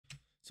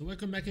So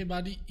welcome back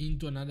everybody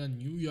into another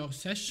New York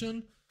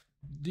session.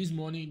 This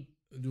morning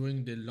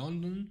during the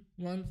London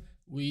one,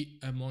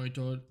 we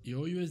monitored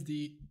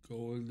EurUsd,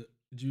 gold,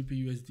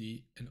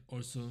 GBP/USD, and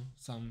also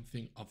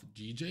something of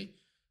GJ.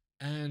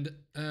 And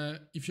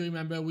if you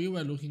remember, we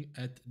were looking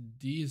at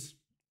this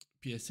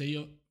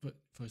PSA,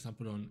 for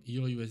example, on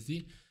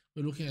EurUsd.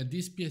 We're looking at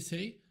this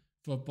PSA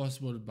for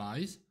possible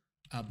buys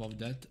above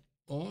that,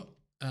 or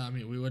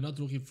we were not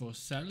looking for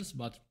sells,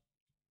 but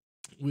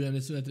we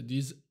understood that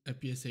this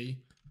PSA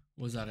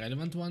was a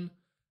relevant one,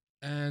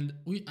 and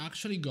we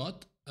actually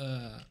got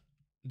the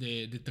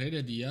trade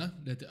idea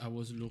that I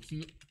was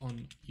looking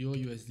on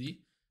EurUsd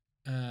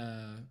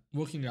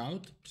working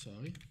out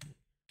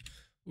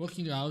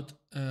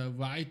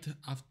right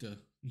after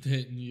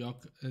the New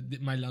York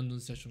my London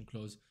session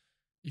close.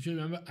 If you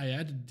remember, I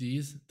had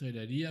this trade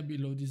idea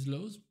below these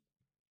lows,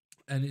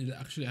 and it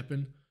actually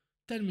happened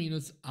 10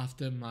 minutes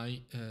after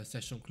my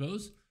session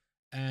close.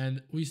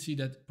 And we see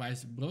that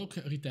price broke,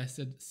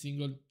 retested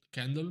single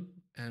candle,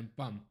 and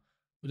pump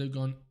would have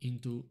gone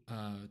into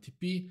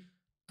TP.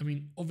 I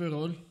mean,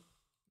 overall,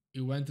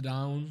 it went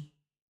down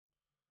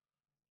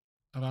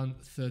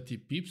around 30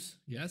 pips,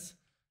 yes,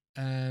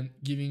 and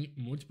giving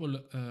multiple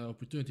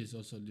opportunities.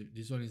 Also,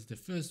 this one is the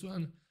first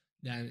one.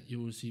 Then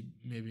you will see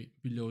maybe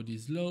below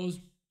these lows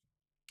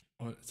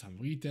or some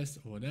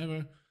retest or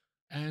whatever,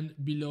 and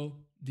below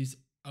this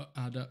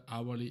other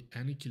hourly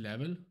and key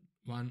level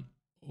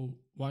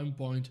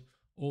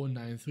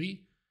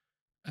 1.093.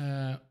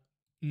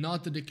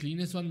 Not the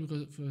cleanest one,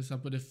 because for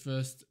example the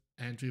first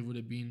entry would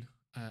have been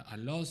a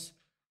loss,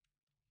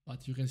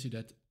 but you can see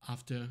that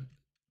after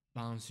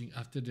bouncing,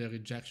 after the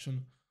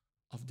rejection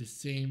of the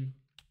same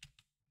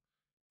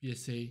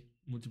PSA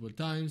multiple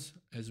times,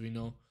 as we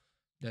know,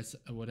 that's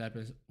what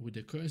happens with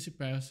the currency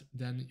pairs.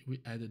 Then we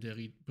add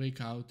the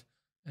breakout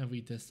and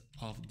retest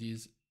of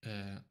this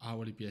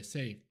hourly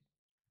PSA. You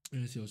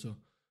can see also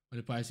when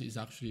the price is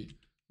actually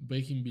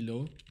breaking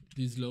below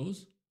these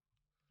lows,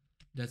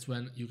 that's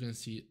when you can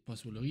see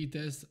possible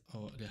retest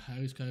or the high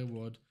risk high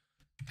reward,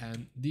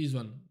 and this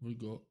one will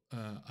go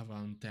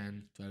around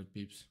 10-12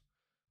 pips.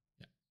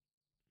 Yeah,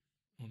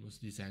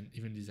 almost this end,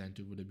 even this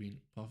entry would have been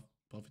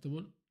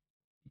profitable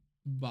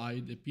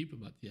by the pip,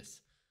 but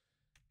yes.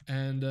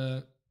 And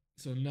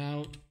so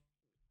now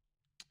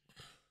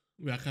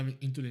we are coming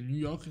into the New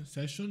York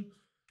session.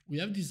 We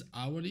have this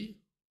hourly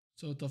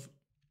sort of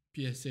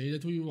PSA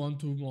that we want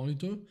to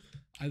monitor.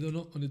 I don't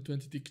know on the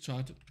 20-tick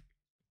chart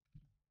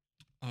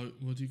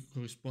what it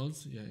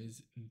corresponds. Yeah, it's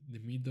in the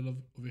middle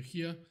of over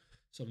here.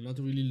 So I'm not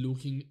really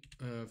looking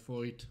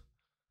for it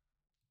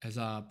as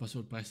a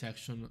possible price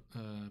action,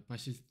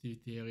 price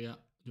sensitivity area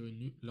during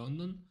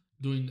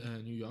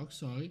New York,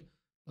 sorry.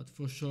 But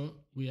for sure,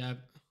 we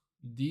have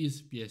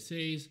these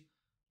PSAs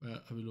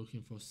where I will be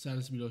looking for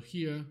sells below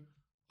here,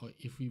 or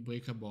if we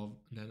break above,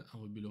 then I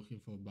will be looking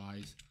for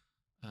buys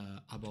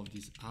above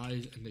these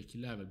highs and the key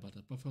level. But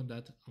apart from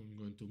that, I'm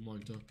going to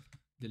monitor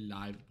the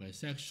live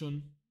price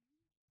action,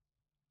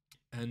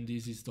 and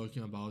this is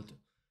talking about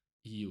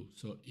EU.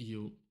 So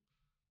EU,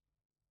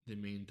 the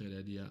main trade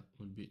idea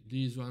would be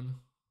this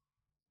one,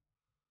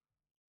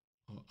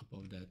 or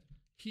above that.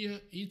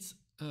 Here it's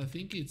I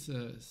think it's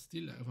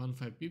still around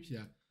 5 pips.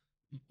 Yeah,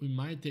 we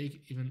might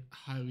take even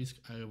high risk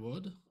high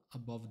reward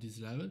above this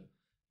level,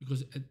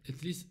 because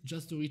at least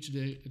just to reach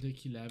the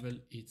key level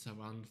it's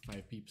around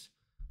 5 pips,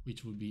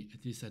 which will be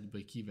at least at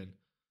break even,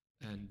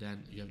 and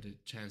then you have the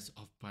chance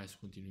of price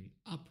continuing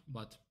up.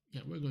 But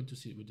yeah, we're going to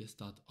see with the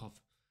start of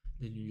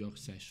the New York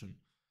session.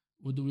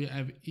 What do we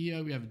have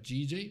here? We have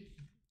GJ.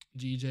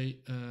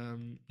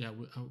 Yeah,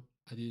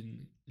 I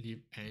didn't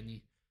leave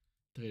any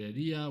trade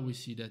idea. We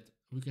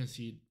can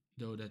see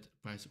though that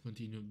price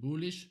continued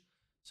bullish.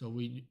 So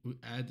we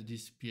add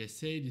this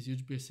PSA, this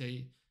huge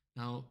PSA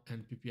now,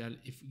 and PPL.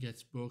 If it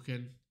gets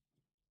broken,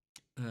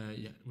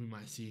 yeah, we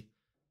might see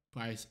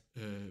price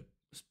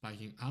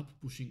spiking up,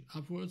 pushing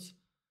upwards.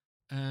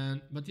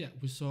 But yeah,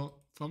 we saw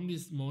from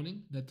this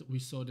morning that we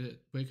saw the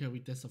breaker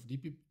retest of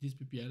this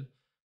PPL.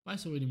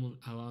 Price already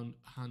moved around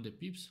 100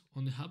 pips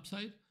on the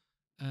upside.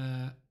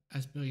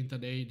 As per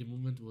intraday, the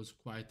movement was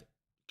quite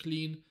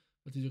clean,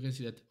 but as you can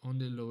see that on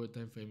the lower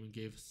time frame, it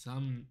gave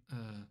some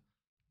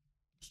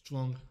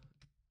strong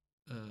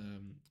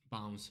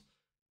bounce.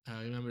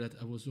 Remember that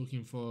I was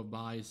looking for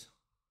buys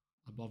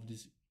above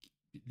this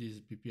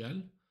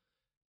PPL,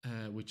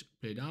 which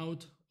played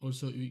out.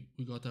 Also, we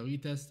got a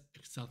retest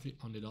exactly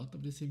on the dot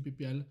of the same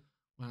PPL,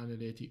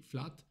 180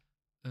 flat,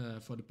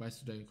 for the price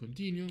to then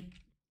continue,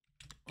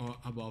 or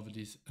above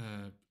this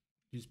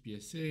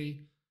PSA.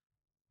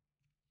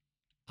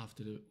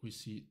 After we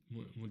see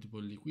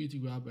multiple liquidity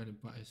grab and the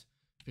price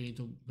failing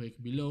to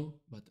break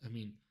below, but I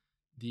mean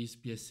this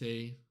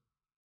PSA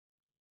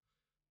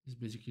is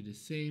basically the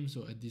same.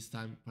 So at this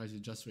time, price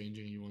is just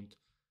ranging. You want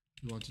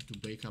it to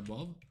break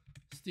above.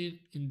 Still,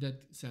 in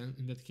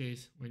that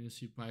case, when you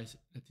see price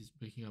that is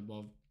breaking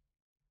above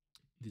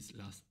this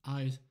last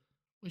highs,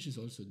 which is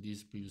also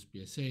this previous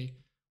PSA,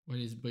 when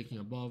it's breaking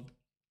above,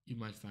 you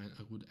might find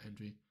a good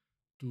entry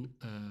to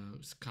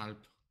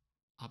scalp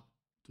up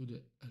to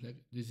the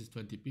this is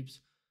 20 pips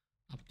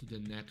up to the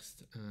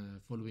next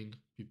following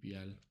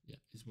PPL. Yeah,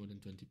 it's more than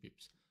 20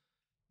 pips.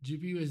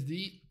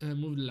 GBUSD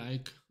moved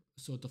like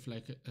sort of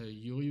like a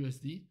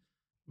EurUsd,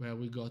 where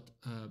we got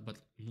but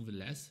moved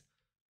less,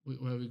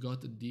 where we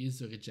got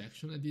this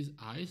rejection at these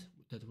highs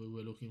that we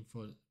were looking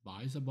for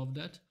buys above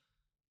that.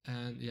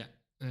 And yeah,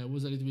 it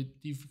was a little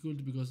bit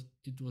difficult because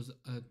it was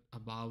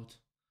about,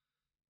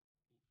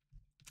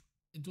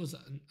 it was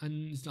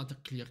it's not a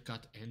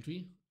clear-cut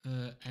entry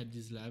at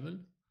this level,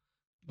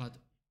 but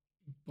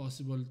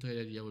possible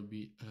trade idea would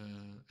be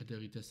at the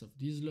retest of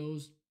these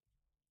lows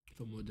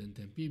for more than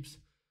 10 pips.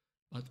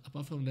 But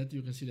apart from that,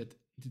 you can see that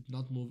it did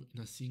not move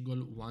in a single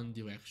one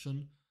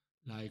direction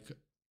like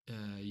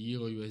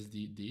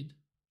EurUSD did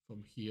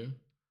from here.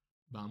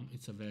 Bam,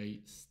 it's a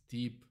very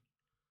steep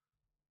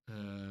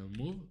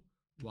move,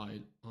 while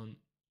on,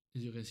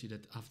 as you can see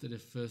that after the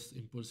first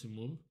impulsive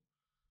move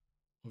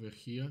over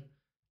here,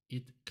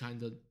 it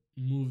kind of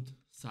moved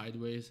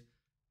sideways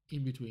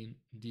in between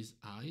these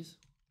highs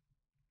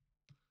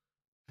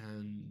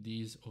and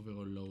these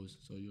overall lows.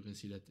 So you can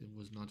see that it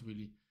was not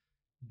really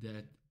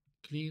that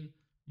clean.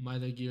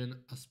 Might have given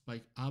a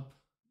spike up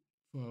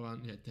for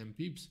around 10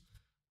 pips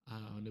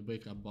on the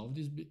break above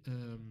this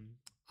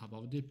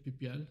above the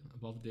PPL,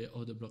 above the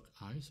order block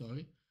high,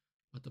 sorry.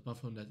 But apart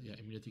from that, yeah,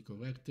 immediately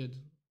corrected.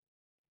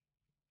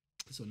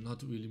 So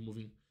not really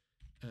moving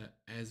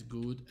as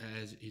good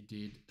as it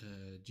did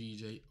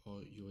GJ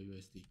or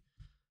EurUSD.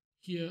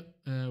 Here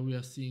we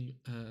are seeing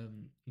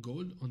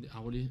gold on the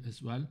hourly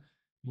as well,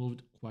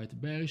 moved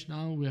quite bearish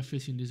now. We are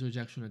facing this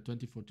rejection at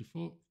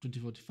 2044,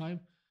 2045.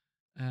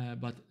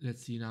 But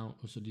let's see now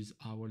also this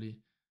hourly.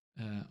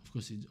 Of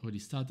course, it already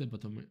started,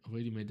 but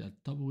already made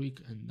that top week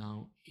and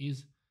now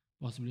is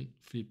possibly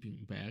flipping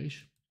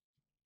bearish.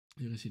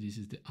 You can see this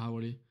is the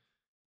hourly.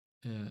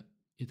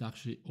 It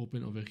actually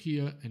opened over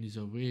here and is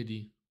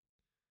already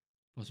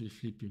possibly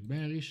flipping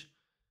bearish.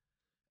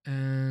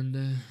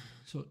 And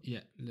so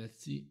yeah,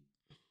 let's see.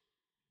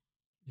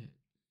 Yeah,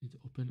 it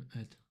opened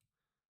at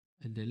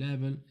the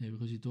level, yeah,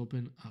 because it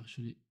opened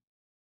actually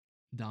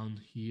down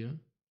here.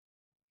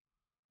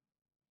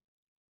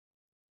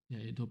 Yeah,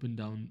 it opened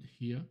down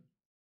here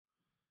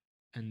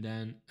and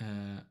then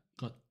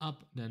got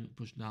up, then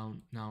pushed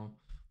down. Now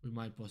we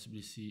might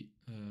possibly see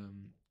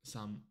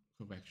some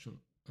correction,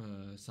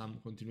 some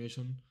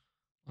continuation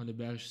on the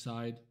bearish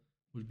side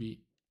will be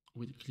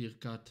with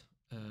clear-cut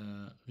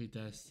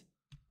retest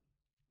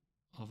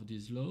of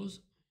these lows,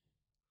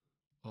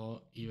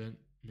 or even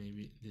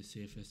maybe the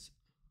safest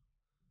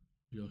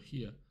below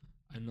here.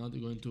 I'm not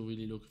going to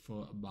really look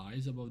for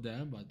buys above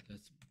there, but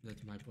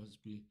that might possibly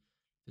be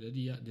the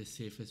idea. The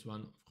safest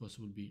one, of course,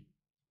 will be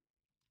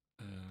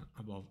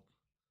above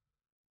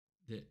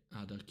the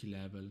other key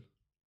level,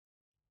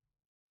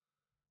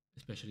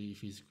 especially if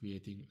he's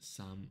creating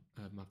some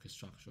market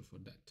structure for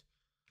that.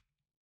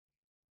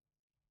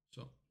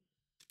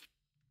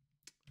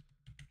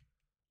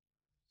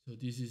 So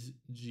this is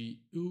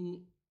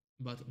GU,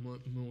 but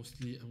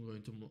mostly I'm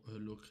going to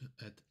look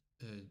at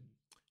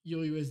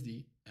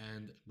EurUSD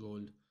and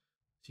gold,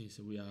 since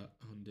we are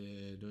on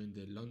during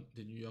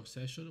the New York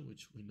session,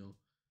 which we know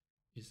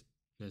is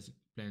there's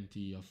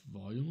plenty of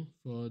volume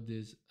for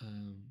these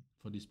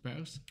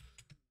pairs,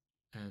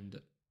 and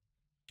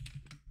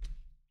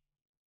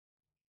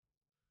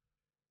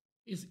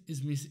is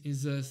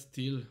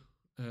still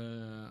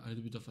a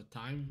little bit of a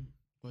time,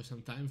 quite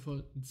some time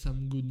for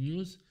some good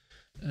news.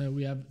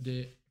 We have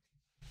the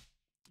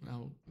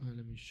now.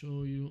 Let me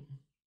show you.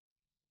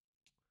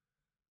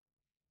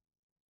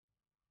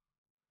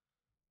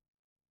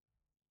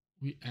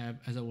 We have,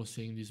 as I was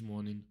saying this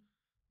morning,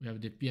 we have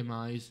the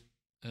PMIs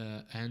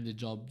and the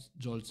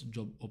JOLTS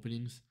job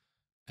openings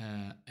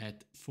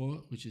at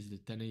 4, which is the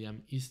 10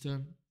 a.m.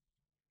 Eastern,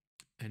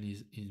 and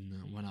is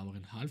in 1 hour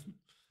and a half,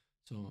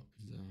 so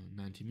it's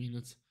 90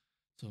 minutes.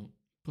 So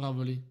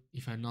probably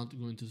if I'm not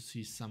going to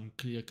see some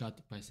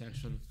clear-cut price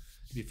action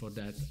before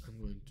that, I'm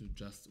going to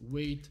just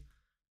wait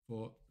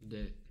for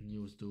the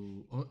news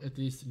to, or at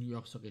least New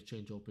York Stock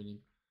Exchange opening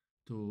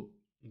to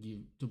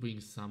bring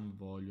some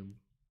volume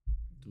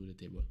to the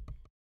table.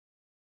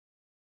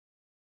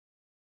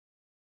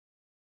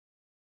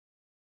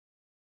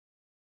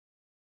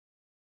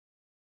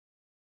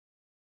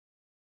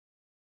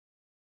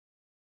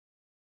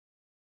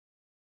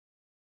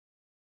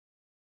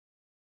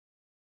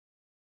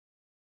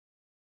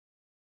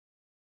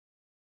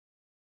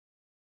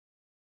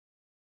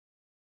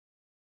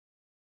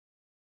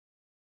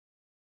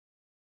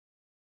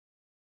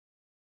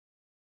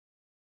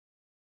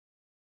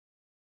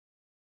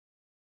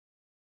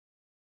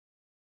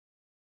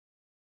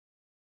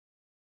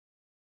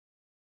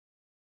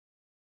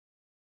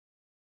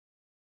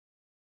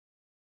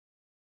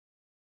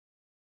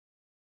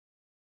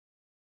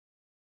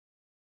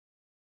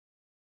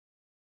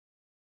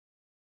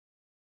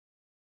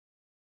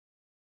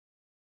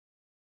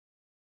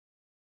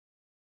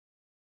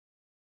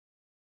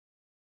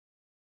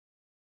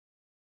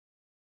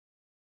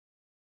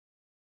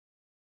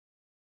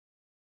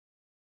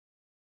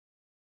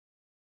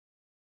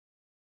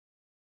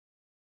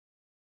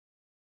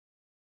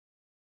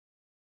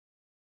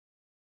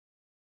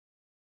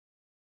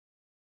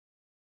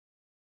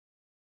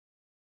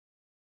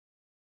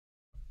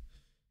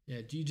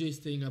 Yeah, GJ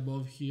staying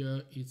above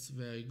here, it's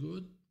very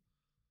good.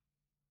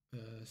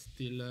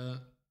 Still,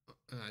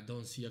 I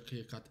don't see a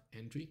clear-cut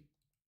entry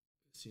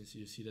since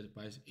you see that the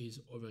price is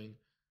hovering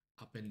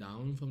up and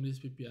down from this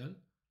PPL.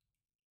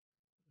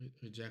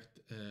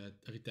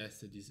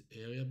 Retested this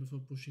area before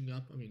pushing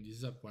up. I mean,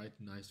 these are quite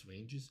nice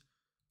ranges.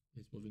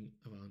 It's moving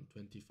around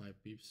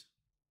 25 pips.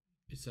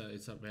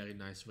 It's a very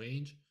nice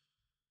range.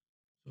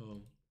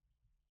 So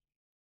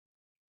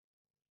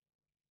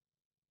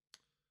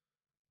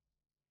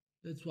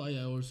that's why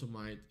I also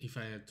might, if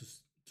I had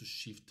to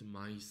shift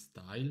my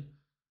style,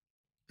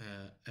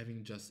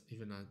 having just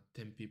even a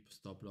 10 pip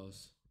stop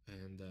loss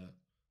and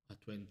a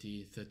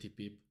 20-30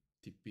 pip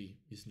TP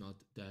is not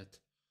that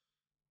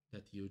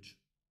huge.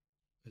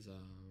 It's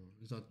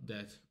not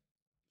that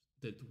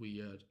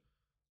weird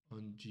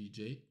on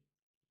GJ.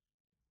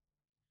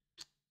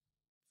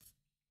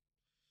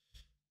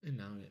 And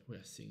now we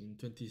are seeing in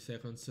 20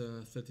 seconds,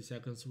 30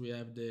 seconds, we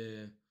have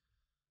the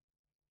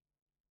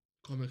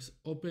COMEX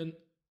open.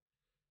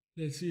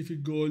 Let's see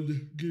if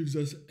gold gives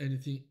us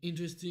anything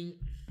interesting.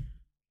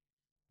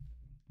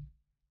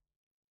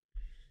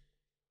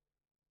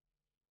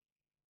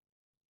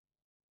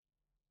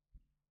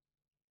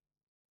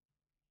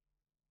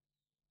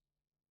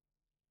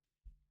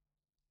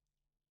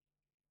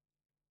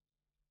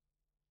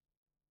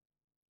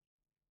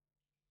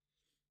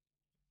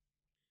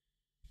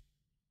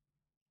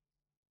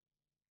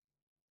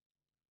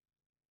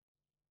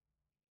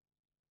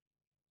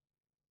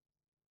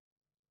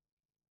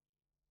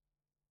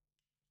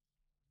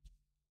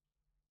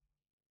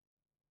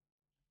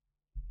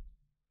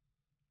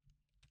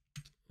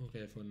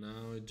 Okay, for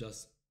now it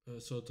just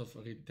sort of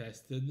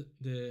retested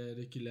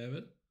the key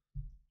level,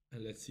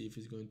 and let's see if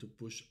it's going to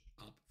push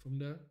up from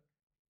there.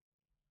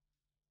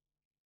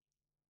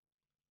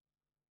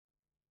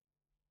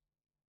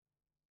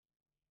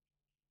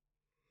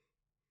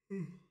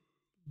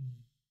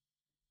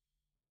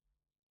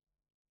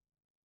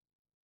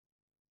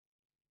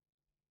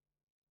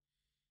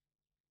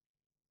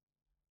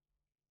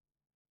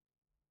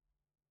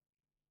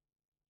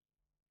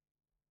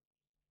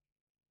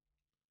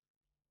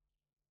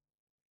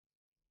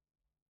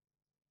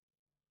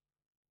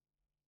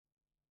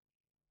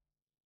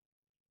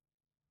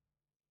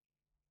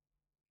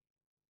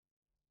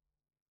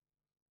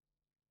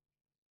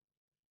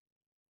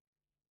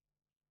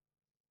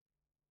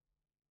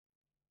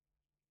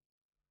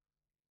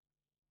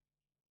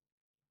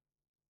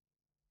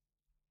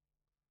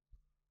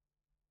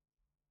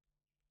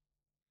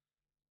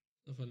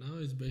 So for now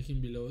it's breaking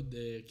below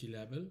the key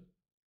level.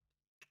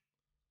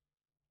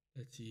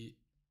 Let's see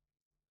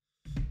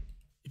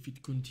if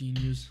it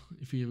continues,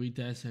 if it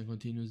retests and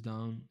continues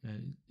down.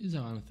 It's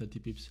around 30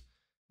 pips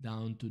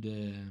down to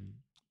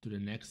the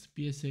next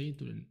PSA,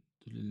 to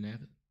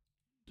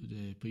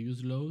the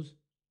previous lows.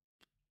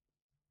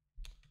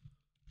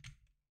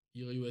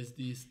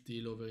 EurUsd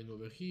still hovering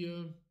over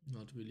here,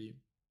 not really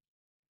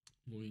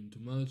moving too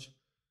much.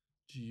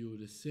 GU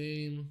the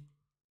same.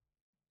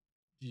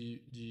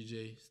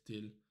 GJ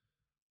still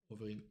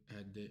hovering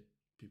at the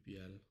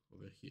PPL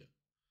over here.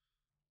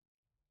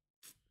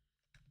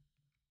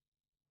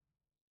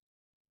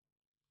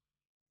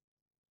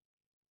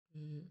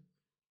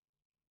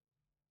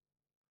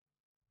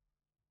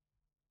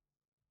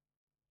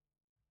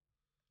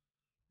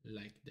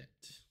 Like that.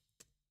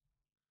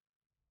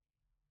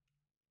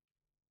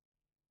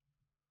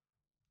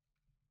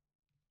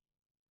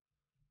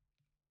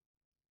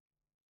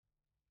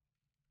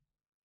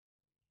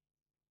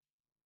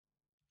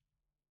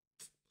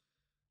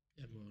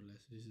 Yeah, more or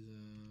less. This is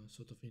a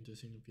sort of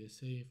interesting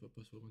PSA for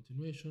possible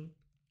continuation.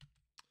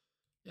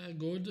 Yeah,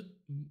 gold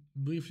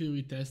briefly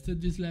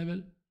retested this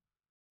level,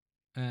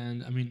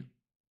 and I mean,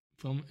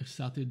 from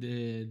exactly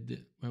the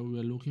where we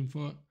were looking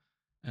for,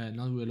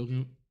 now we were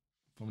looking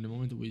from the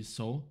moment we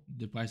saw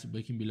the price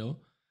breaking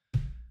below.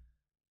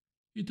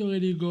 It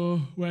already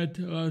went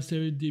around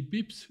 70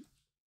 pips.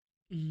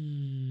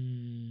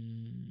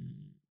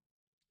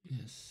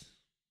 Yes.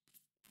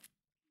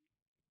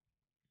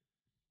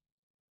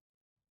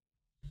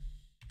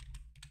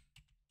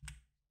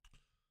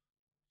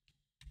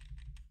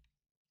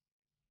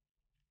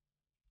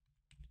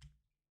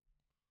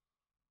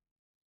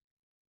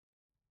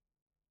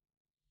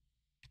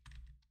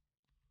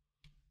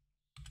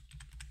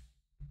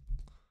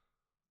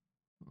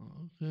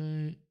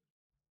 Okay.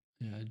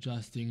 Yeah,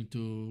 adjusting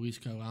to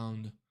risk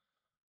around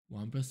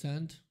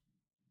 1%.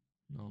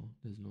 No,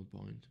 there's no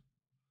point.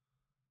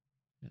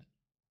 Yeah.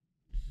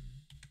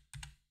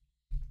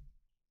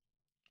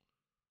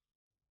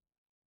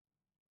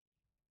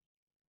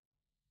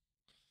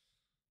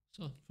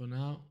 So for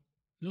now,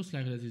 looks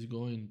like that is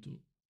going to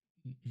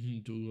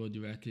go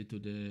directly to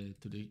the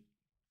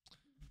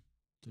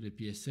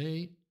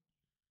PSA.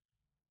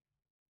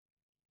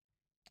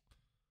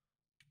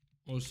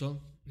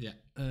 Also, yeah,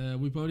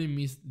 we probably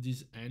missed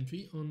this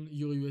entry on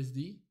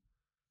EurUsd.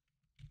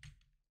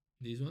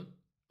 This one,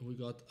 we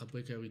got a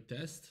breaker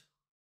retest.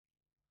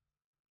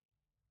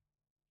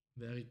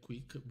 Very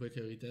quick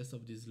breaker retest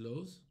of these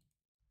lows.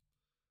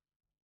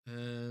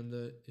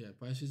 And yeah,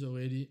 price is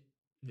already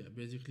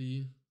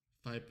basically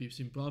 5 pips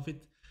in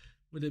profit.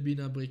 Would have been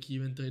a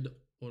break-even trade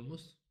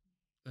almost.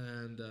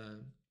 And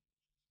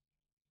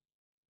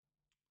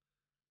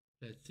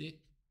let's see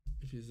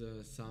if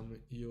it's some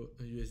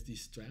USD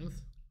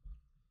strength.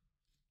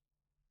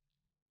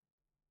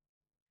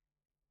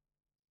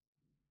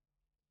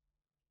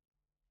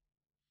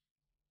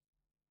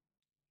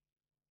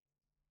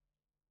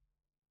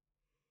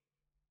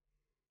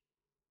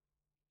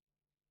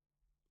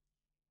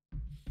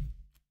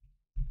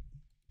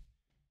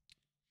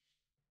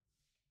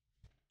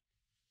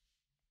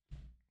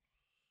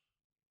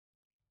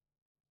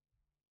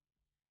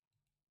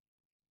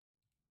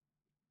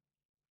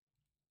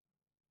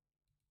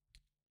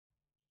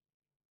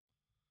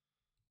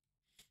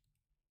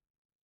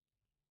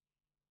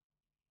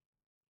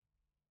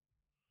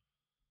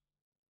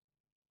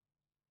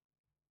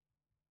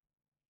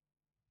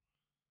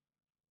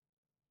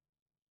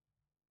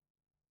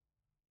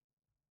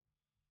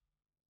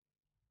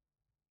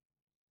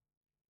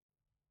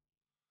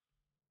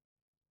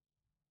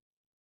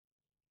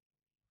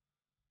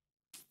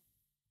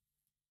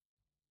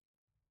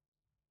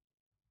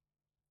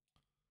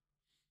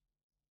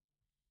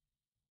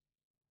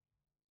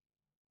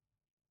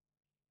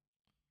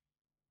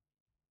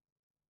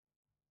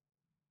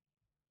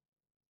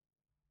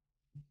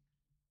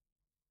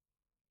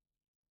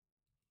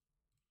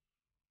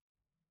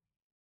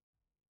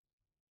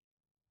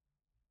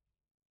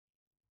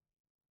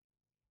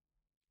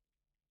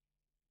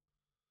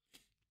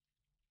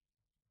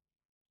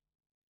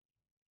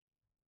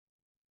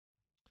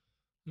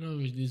 Now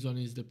if this one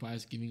is the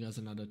price giving us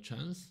another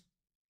chance,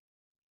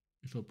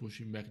 if we're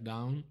pushing back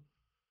down,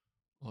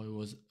 or it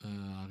was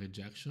a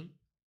rejection.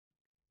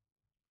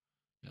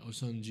 Yeah,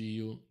 also on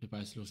GU, the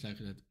price looks like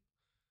that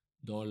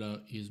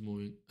dollar is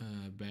moving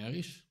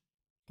bearish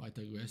quite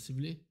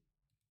aggressively.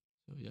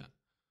 So yeah,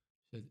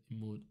 it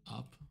moved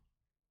up.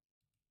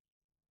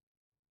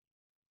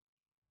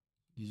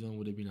 This one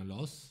would have been a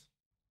loss.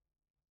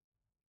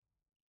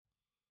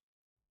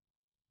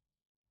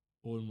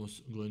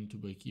 Almost going to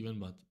break even,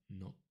 but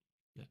no.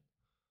 Yeah,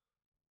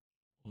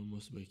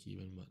 almost break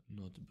even, but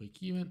not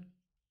break even.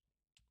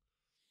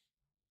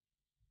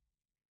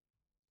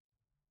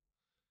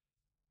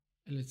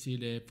 And let's see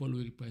the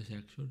following price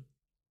action.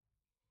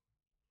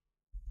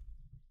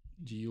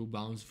 GU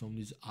bounced from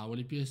this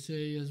hourly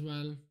PSA as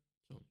well,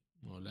 so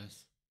more or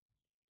less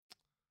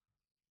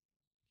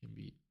can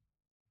be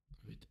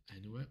a bit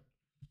anywhere.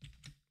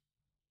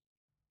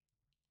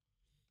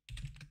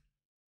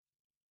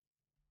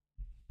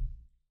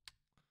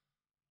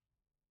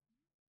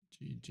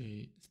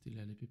 GJ still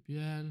had a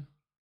PPL.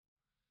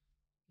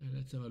 And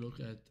let's have a look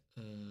at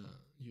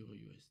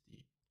EurUsd.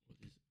 What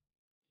is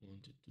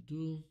wanted to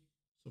do?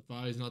 So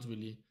far, it's not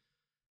really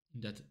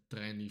in that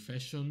trendy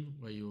fashion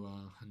where you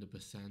are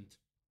 100%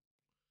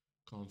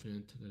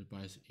 confident that the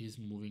price is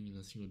moving in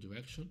a single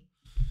direction.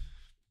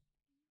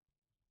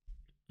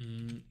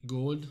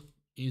 Gold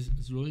is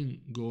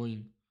slowly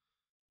going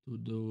to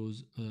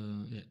those,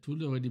 it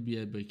would already be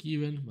at break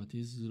even, but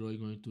is slowly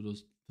going to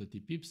those 30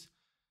 pips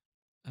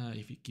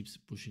if it keeps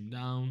pushing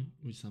down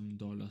with some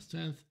dollar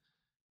strength.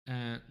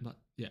 But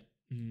yeah,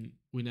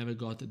 we never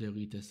got the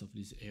retest of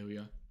this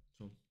area,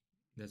 so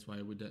that's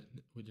why we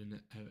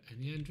didn't have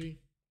any entry.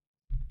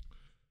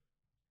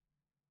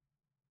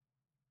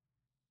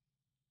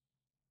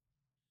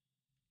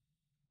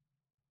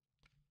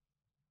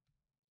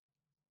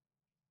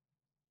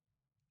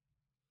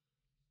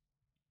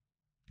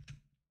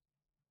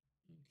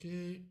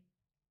 Okay.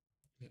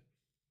 Yeah.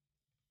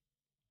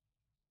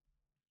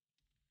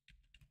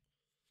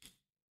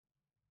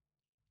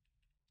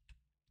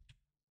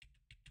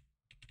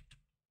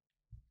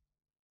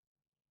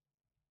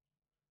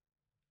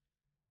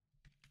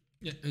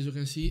 Yeah, as you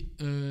can see,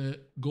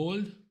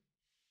 gold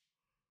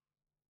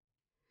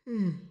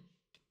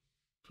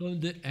from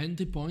the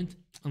entry point.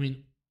 I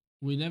mean,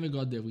 we never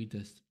got the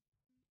retest,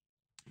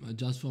 but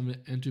just from the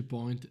entry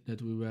point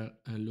that we were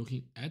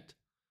looking at,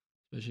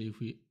 especially if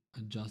we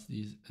adjust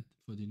this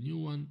for the new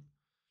one,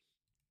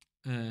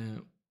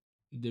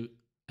 the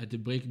at the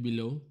break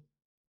below,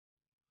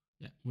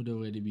 yeah, would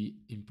already be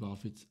in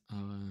profits.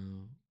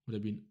 Would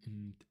have been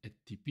at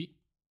TP.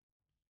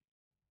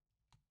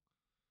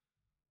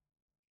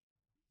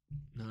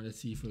 Now let's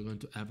see if we're going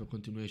to have a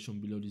continuation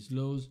below these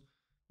lows.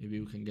 Maybe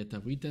we can get a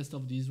retest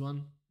of this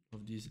one,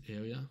 of this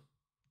area,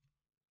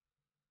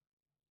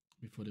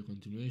 before the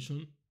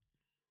continuation.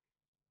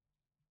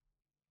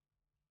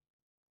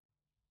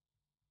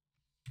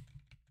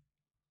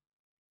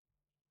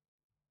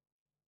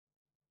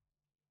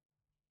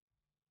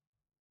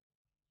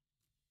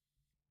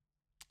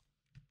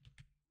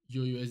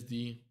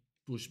 EurUsd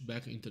push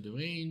back into the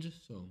range.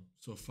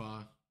 So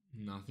far,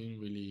 nothing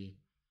really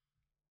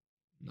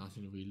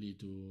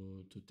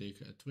to take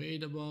a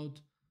trade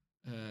about.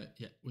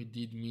 Yeah, we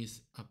did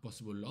miss a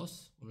possible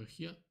loss over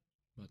here,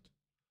 but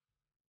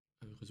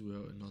because we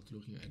were not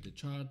looking at the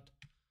chart.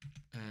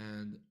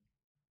 And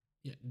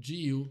yeah,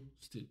 GU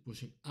still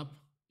pushing up,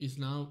 is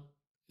now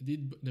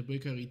did the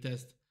breaker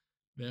retest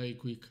very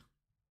quick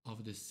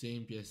of the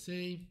same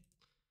PSA,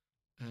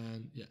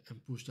 and yeah,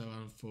 and pushed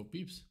around 4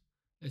 pips.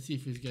 Let's see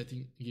if it's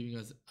giving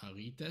us a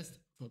retest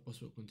for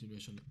possible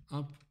continuation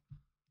up.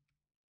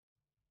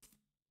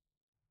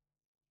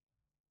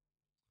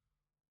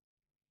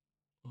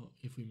 Or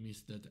if we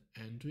missed that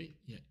entry,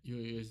 yeah,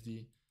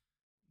 EurUsd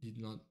did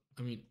not,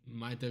 I mean,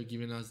 might have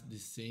given us the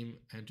same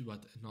entry,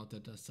 but not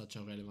at such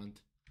a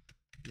relevant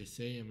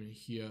PSA. I mean,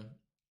 here,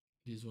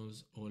 this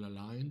one's all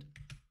aligned,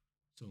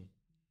 so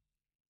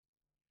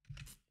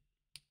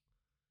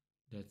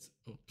that's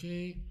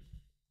okay.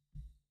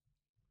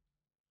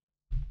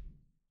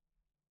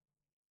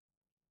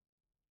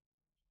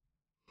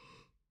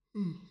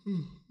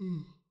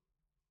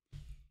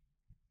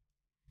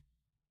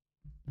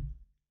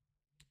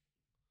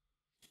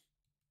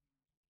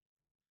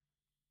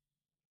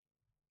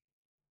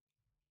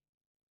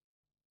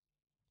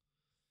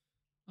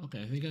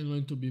 Okay, I think I'm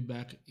going to be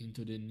back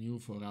into the new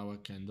 4-hour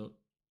candle,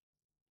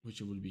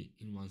 which will be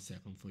in 1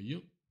 second for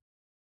you.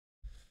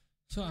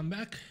 So I'm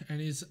back,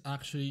 and it's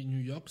actually New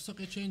York Stock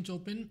Exchange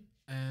open,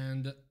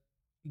 and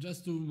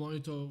just to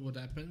monitor what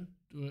happened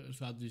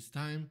throughout this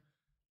time,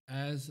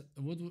 as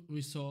what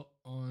we saw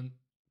on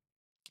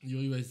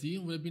EurUsd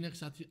would have been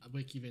exactly a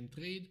break-even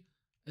trade,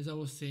 as I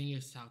was saying,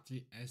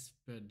 exactly as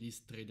per this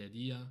trade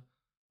idea.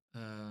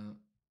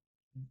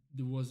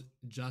 There was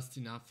just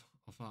enough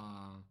of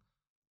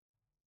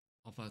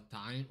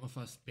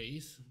a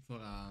space for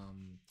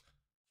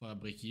a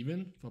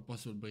break-even, for a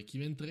possible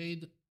break-even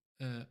trade.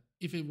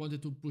 If it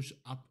wanted to push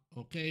up,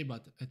 okay,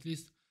 but at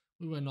least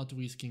we were not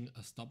risking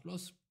a stop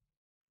loss.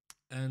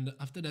 And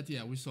after that,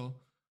 yeah, we saw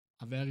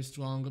a very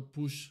strong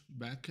push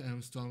back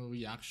and strong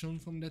reaction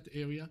from that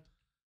area.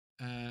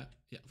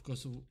 Yeah, of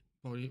course,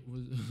 probably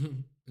was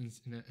in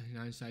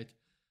hindsight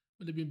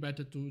would have been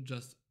better to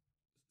just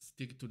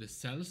stick to the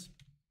sells.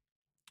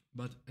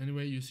 But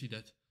anyway, you see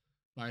that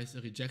price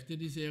rejected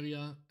this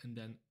area and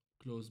then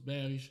closed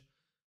bearish.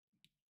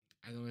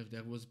 I don't know if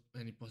there was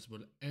any possible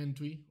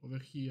entry over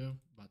here,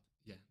 but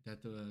yeah,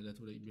 that would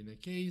have been the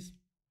case.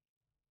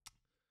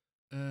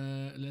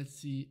 Let's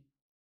see,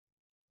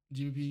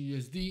 GBP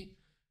USD.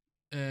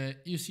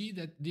 You see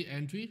that the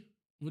entry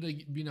would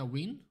have been a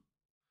win.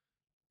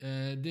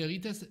 The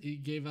retest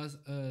it gave us,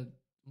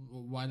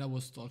 while I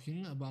was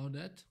talking about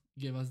that,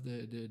 gave us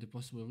the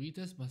possible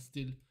retest, but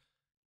still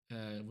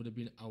would have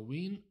been a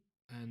win,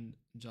 and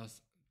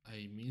just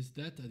I missed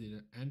that. I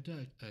didn't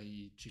enter.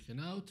 I chicken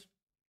out.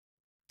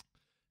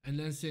 And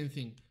then same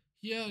thing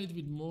here, a little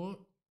bit more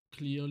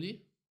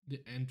clearly.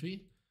 The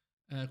entry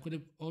could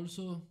have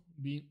also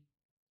been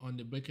on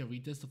the breaker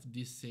retest of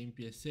this same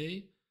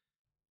PSA,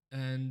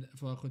 and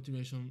for a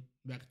continuation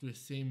back to the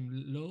same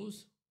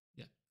lows.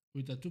 Yeah,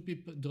 with a 2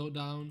 pip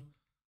drawdown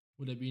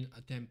would have been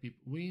a 10 pip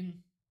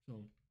win,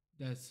 so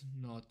that's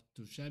not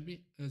too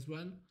shabby as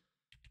well.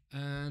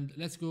 And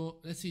let's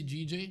see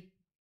GJ.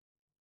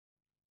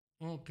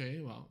 Okay,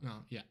 well,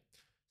 now, yeah.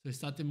 So it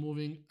started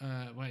moving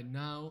right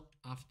now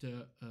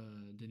after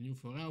the new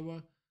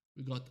 4-hour.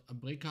 We got a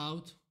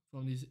breakout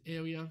from this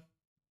area,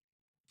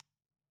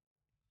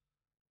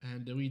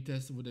 and the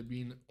retest would have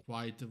been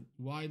quite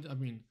wide. I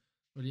mean,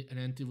 really an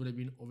entry would have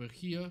been over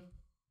here.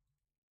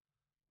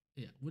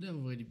 Yeah, would have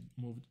already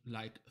moved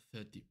like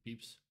 30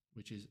 pips,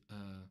 which is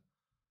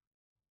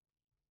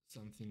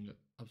something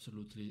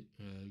absolutely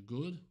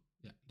good.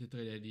 Yeah, the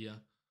trade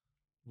idea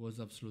was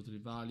absolutely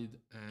valid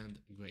and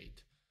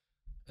great.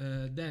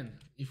 Then,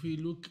 if we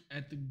look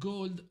at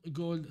gold,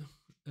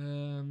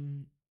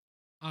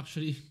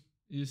 actually,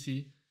 you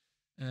see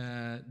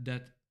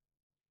that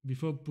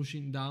before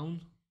pushing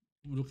down,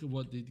 look at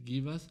what it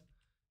gives us.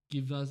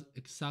 Gives us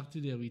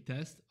exactly the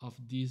retest of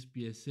this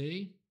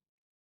PSA,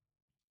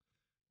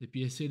 the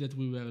PSA that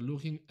we were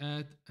looking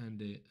at, and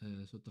the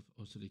sort of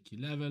also the key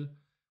level.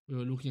 We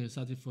were looking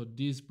exactly for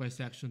this price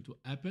action to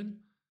happen,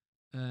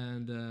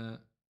 and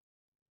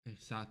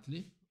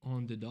exactly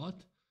on the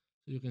dot.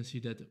 So you can see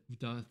that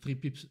with a 3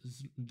 pips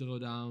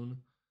drawdown,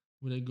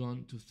 would have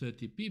gone to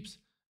 30 pips,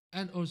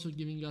 and also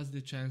giving us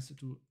the chance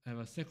to have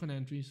a second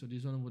entry. So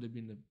this one would have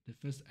been the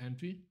first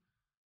entry,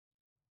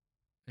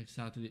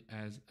 exactly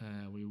as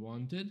we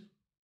wanted.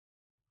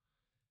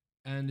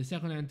 And the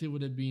second entry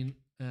would have been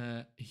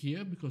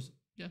here, because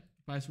yeah,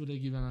 price would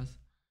have given us,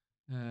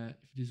 if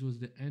this was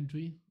the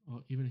entry,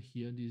 or even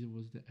here, this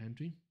was the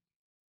entry.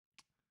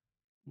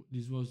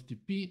 This was the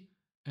P,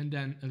 and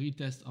then a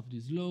retest of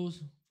these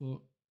lows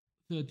for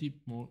 30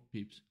 more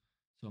pips.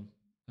 So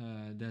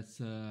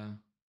that's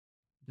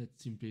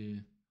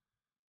simply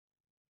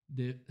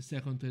the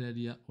second trade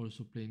idea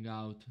also playing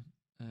out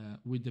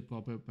with the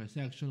proper price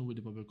action, with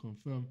the proper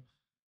confirm,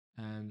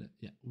 and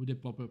yeah, with the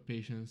proper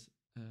patience.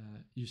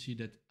 You see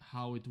that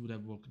how it would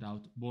have worked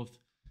out both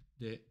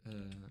the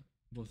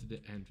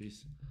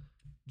entries,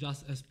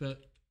 just as per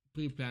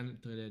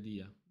pre-planned trade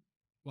idea.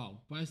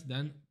 Wow, price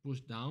then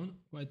pushed down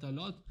quite a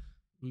lot.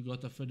 We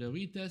got a further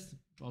retest.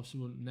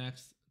 Possible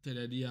next trade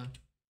idea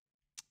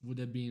would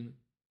have been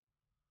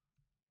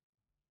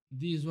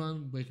this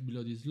one, break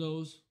below these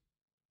lows.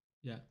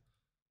 Yeah,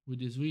 with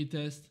this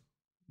retest,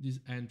 this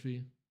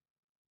entry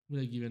would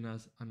have given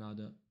us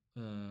another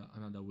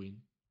win.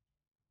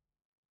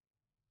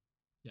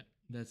 Yeah,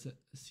 that's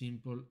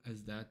simple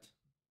as that.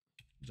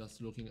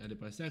 Just looking at the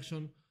price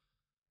action,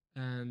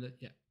 and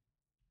yeah.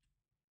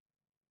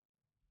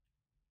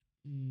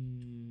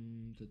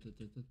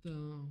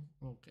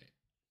 Okay,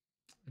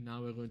 and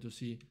now we're going to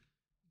see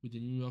with the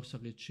New York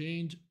Stock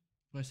Exchange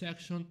price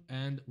action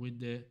and with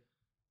the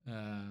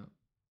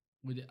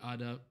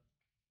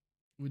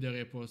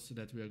reports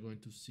that we are going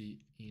to see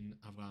in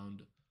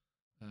around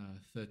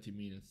 30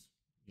 minutes,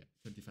 yeah,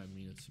 25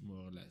 minutes more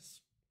or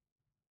less.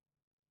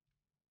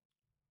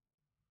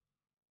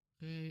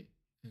 Okay,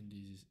 and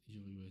this is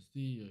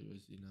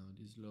EurUsd now,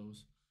 these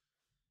lows,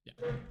 yeah.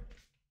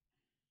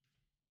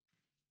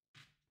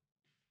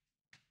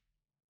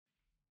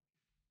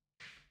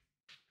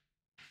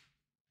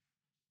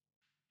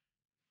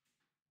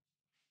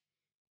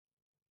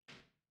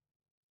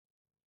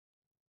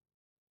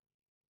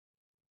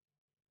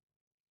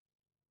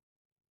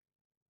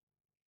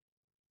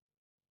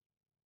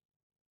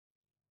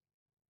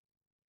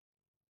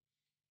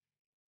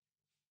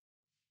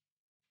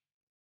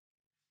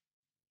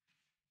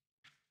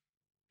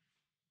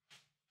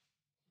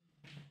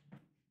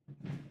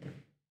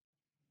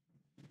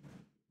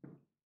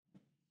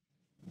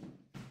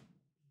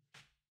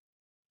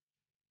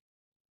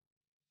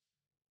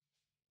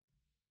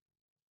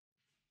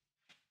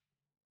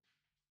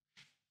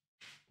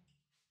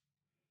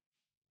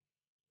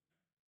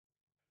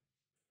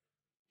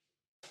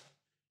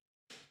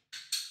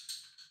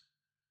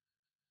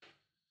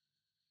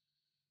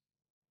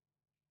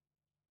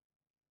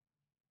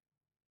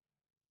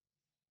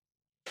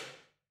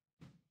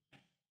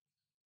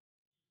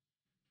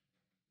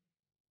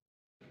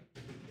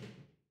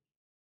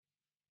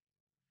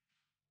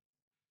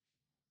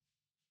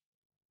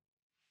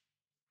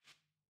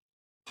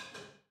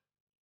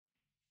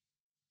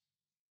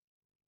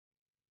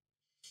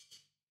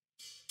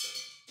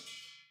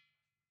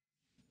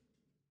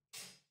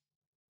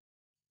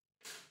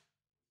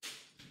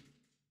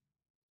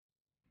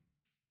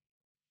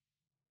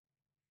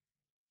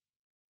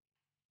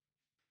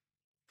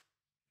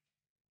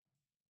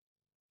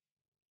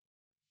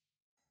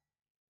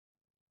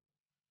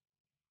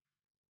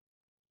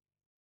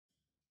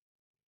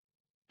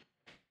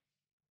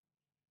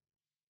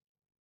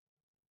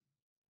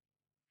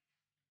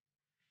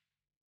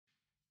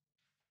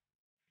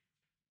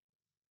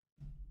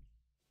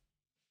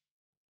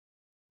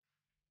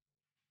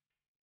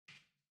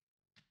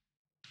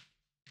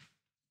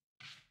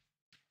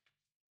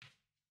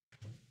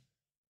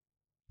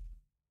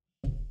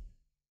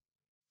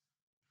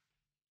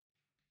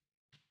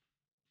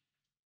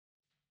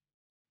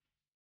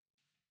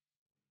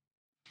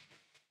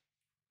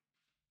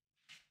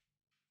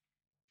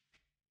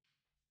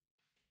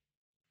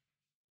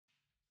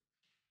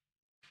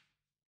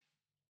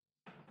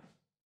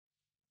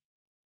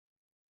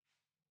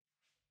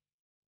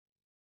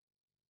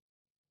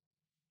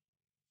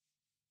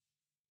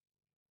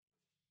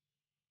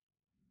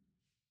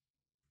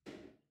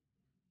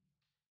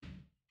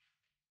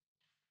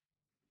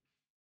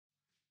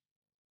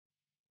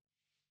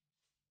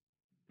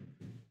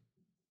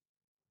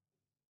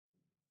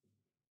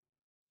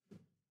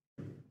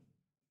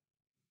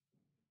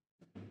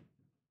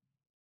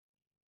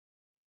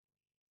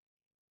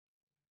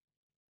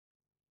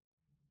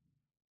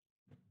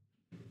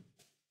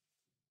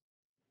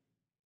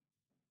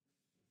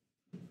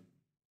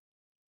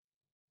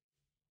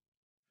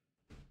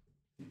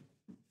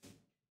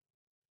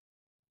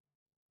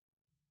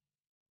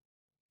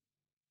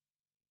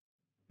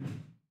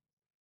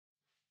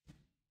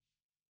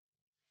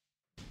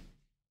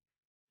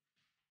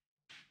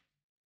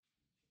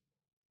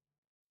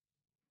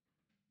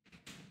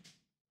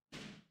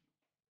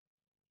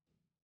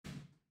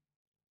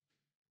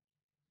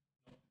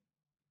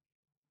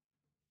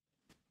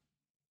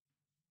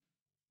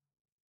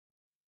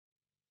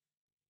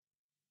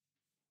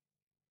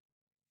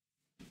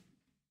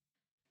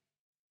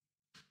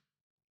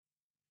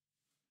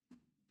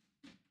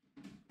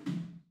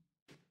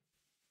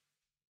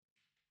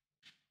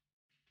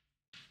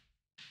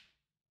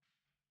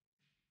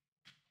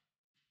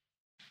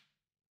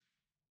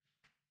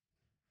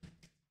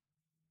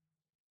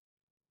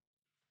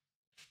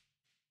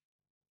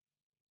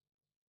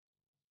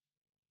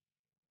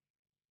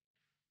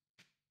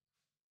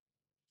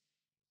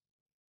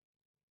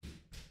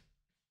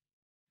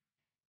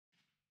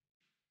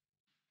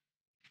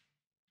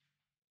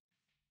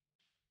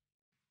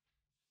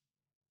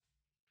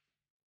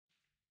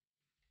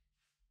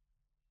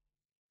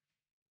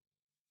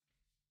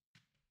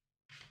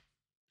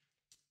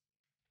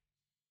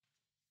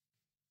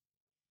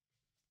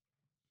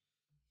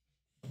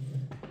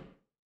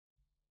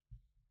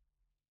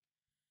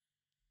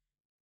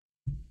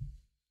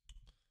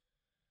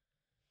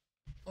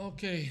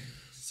 Okay,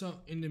 so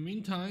in the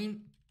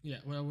meantime, yeah,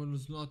 when I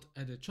was not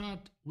at the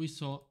chart, we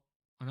saw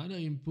another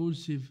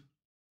impulsive.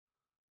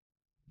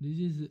 This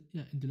is,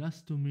 yeah, in the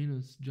last 2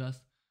 minutes,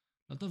 just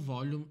a lot of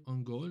volume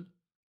on gold.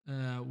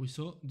 We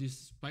saw this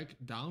spike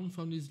down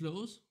from these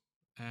lows,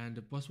 and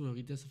the possible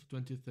retest of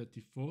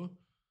 2034.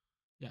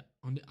 Yeah,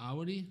 on the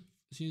hourly,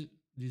 since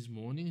this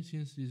morning,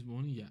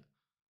 yeah,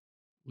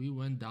 we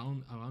went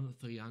down around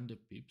 300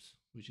 pips,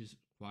 which is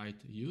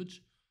quite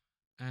huge.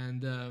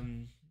 And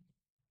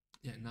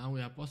yeah, now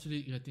we are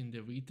possibly getting the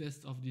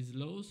retest of these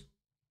lows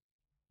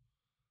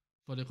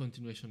for the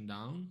continuation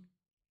down.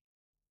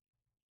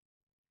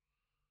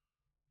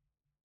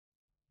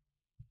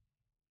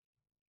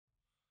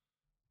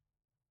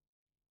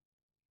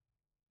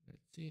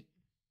 Let's see.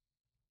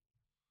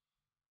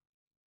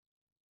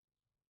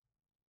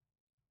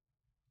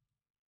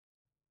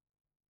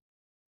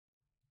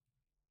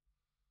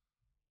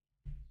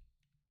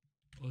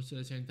 Also, at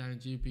the same time,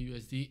 GBP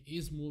USD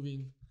is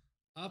moving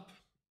up,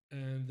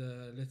 and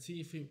let's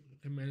see if we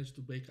can manage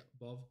to break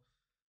above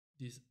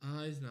these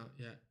highs. Now,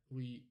 yeah,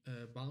 we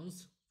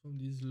bounce from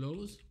these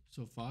lows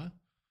so far.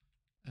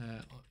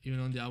 Even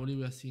on the hourly,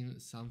 we are seeing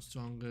some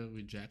stronger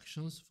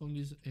rejections from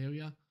this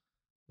area,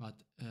 but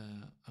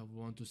I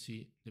want to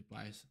see the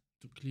price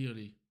to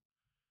clearly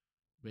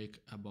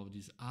break above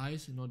these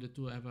highs in order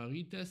to have a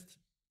retest.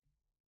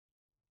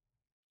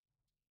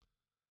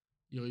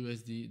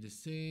 EurUsD the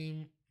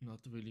same, not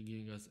really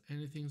giving us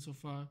anything so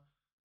far.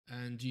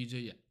 And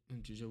GJ, yeah,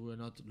 in GJ we're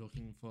not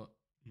looking for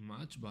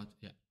much, but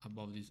yeah,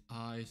 above these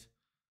highs,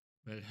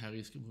 very high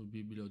risk would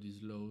be below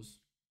these lows.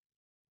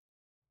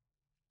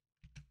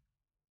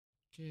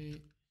 Okay.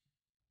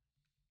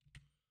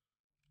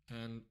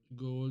 And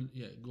gold,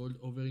 yeah, gold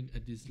overing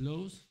at these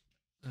lows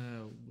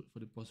for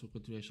the possible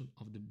continuation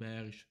of the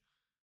bearish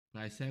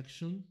price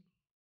action.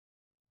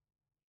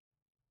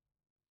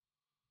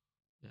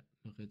 Yeah,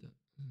 look at that.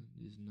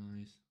 This is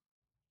nice.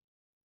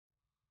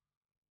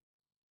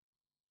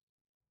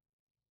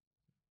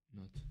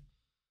 Not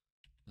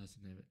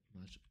doesn't have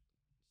much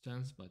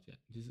sense, but yeah,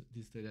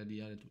 this trade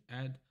idea to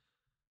add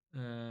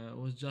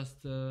was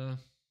just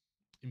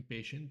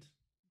impatient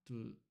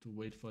to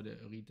wait for the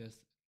retest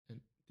and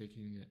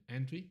taking an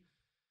entry,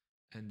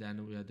 and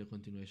then we had the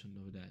continuation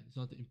of that. It's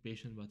not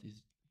impatient, but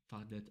it's the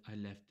fact that I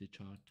left the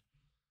chart,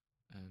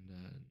 and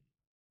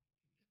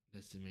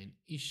that's the main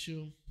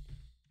issue.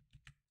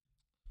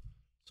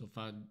 So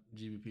far,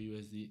 GBP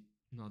USD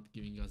not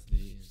giving us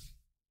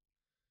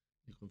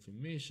the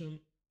confirmation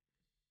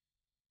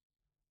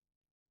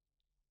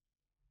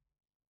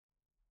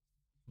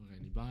for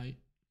any buy.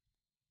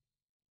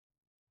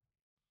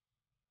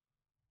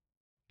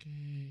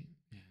 Okay,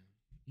 yeah,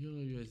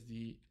 Euro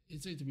USD,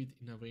 it's a little bit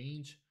in a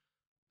range.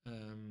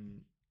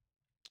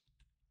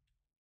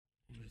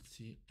 Let's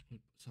see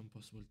some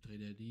possible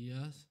trade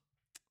ideas.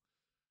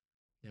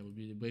 Yeah, will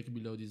be the break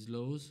below these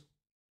lows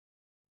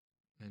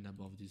and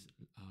above these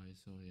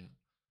highs. So yeah,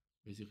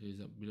 basically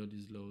it's below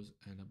these lows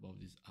and above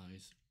these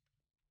highs.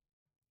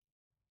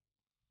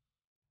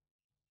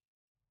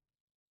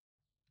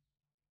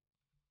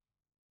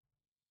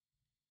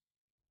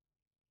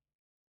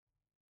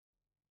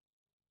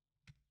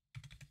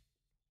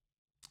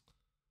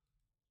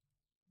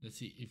 Let's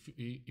see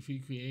if we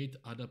create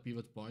other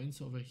pivot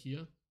points over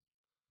here,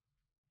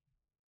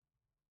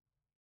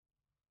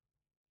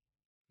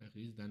 like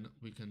this, then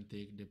we can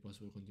take the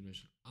possible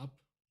continuation up.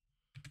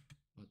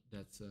 But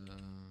that's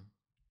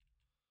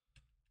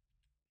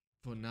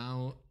for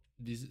now.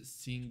 This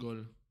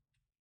single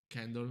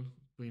candle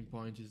print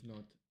point is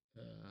not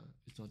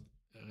it's not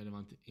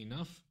relevant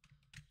enough.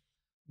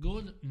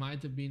 Gold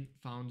might have been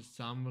found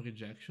some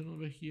rejection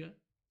over here,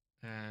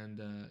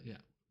 and yeah,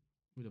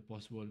 with a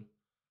possible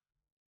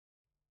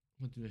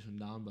continuation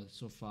down, but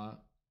so far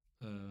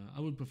I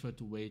would prefer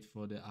to wait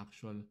for the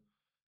actual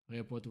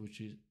report,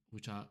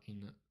 which are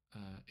in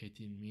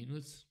 18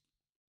 minutes.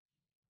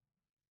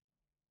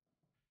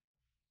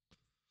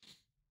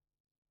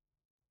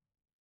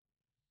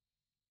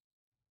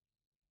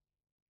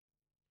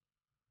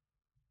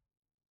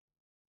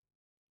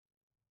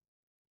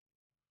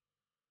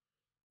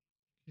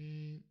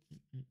 Okay.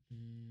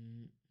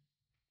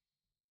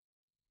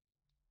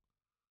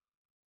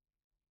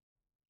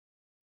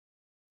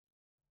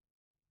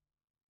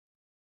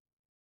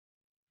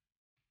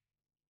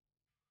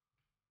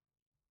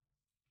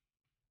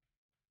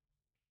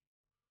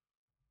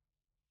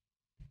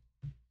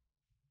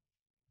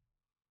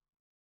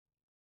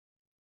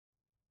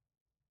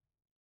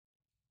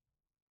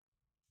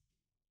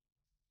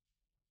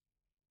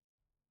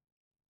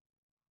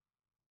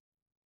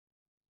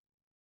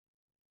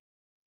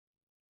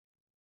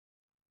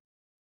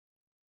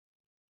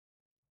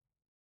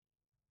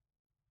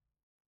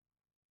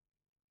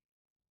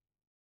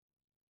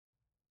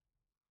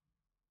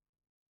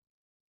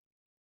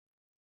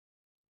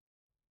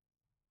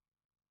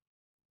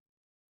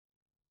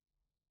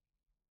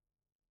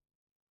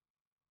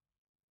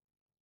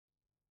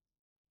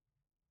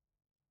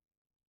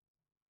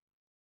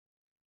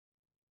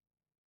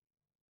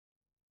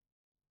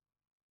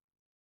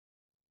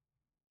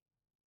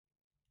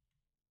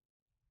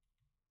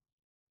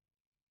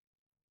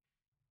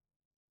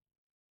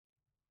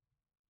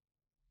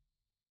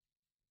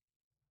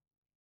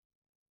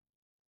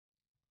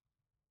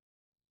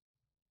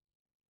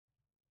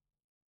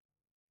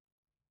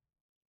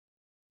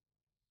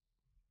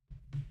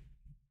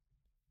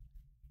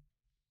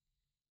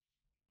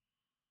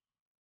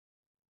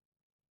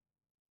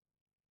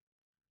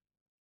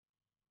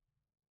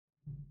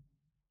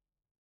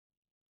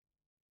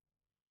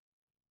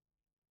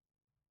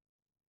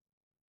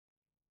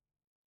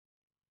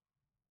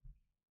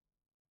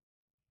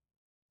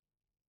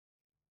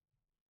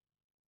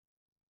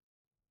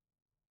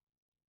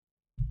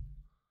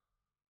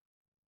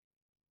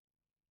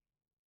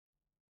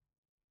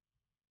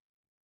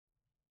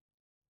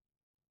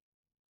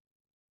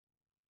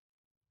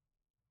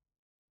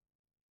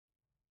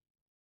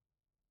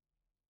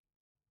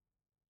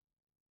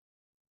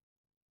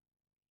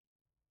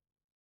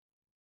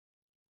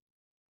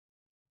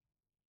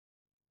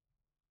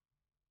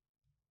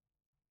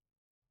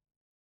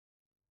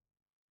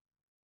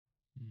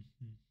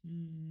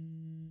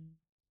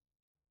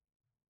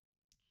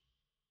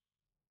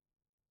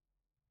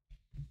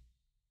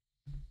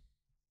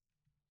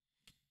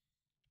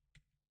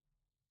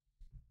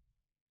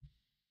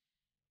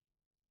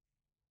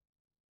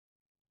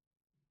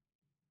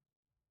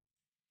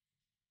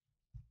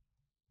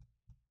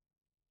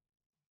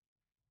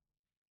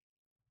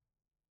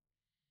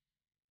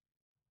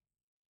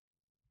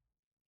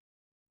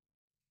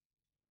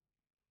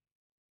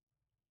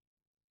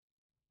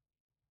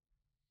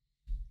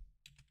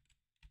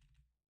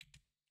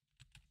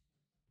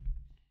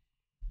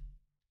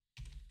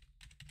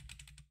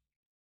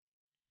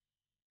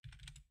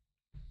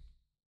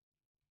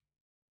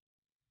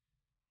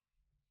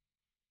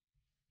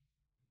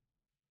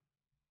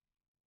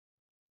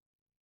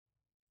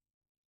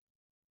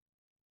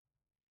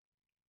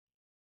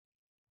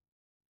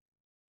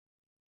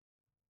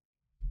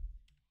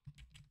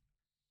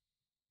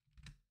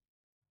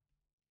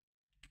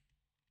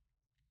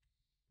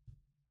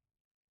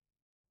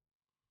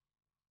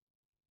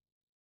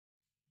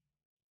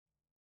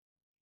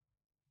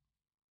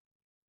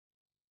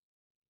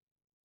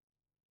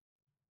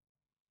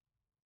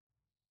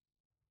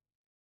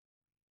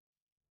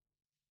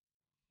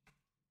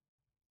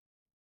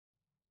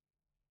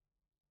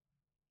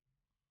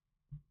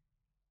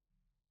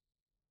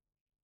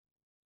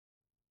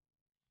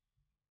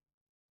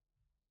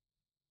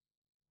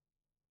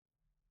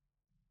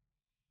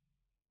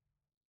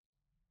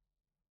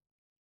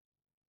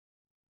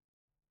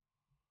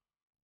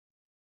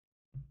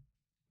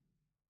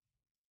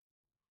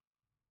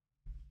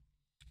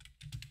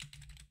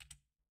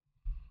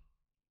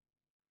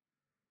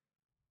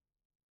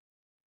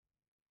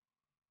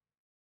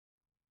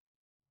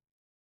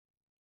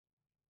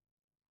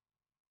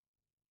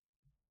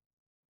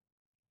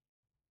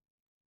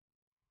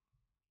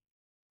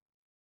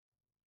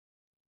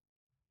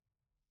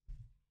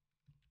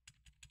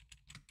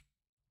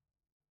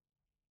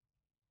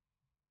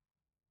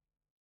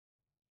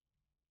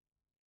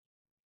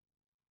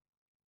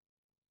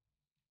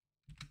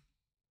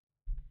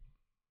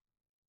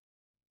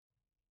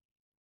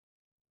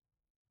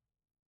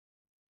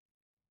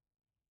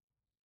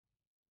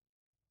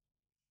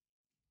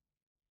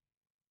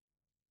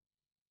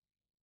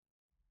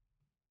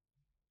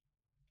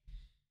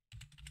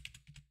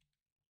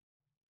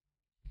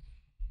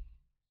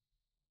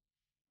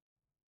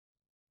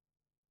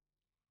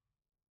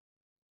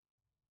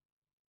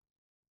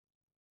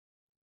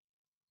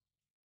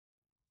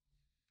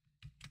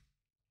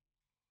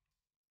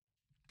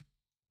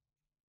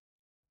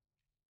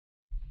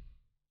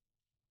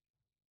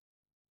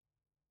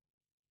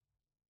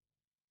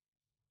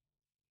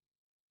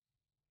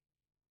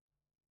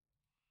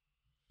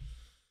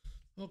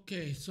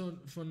 Okay, so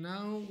for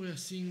now we are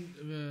seeing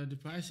the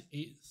price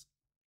is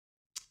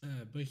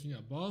breaking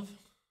above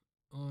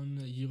on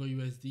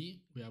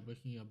EurUsd. We are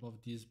breaking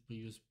above this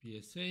previous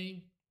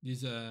PSA,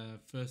 this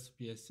first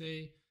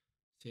PSA.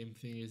 Same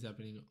thing is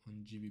happening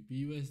on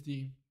GBP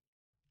USD.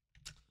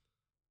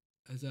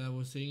 As I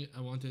was saying,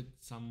 I wanted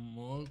some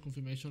more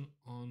confirmation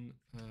on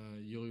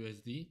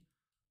EurUsD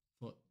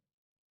for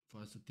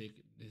us to take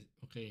this.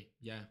 Okay,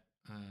 yeah,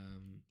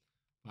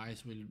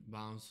 price will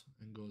bounce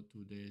and go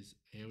to this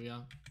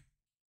area.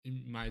 It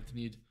might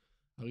need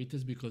a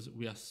retest because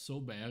we are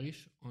so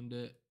bearish on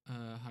the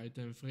high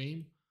time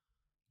frame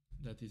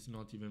that is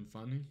not even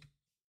funny.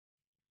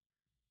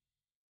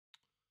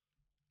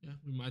 Yeah,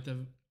 we might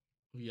have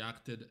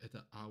reacted at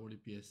an hourly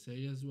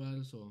PSA as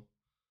well, so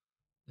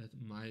that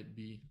might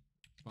be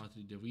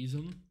partly the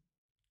reason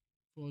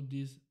for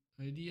this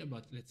idea,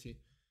 but let's see,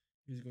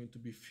 it's going to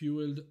be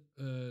fueled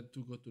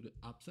to go to the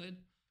upside.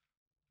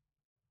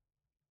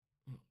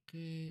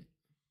 Okay,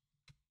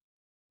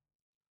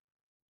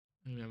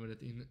 and remember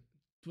that in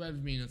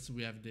 12 minutes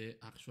we have the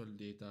actual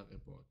data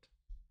report.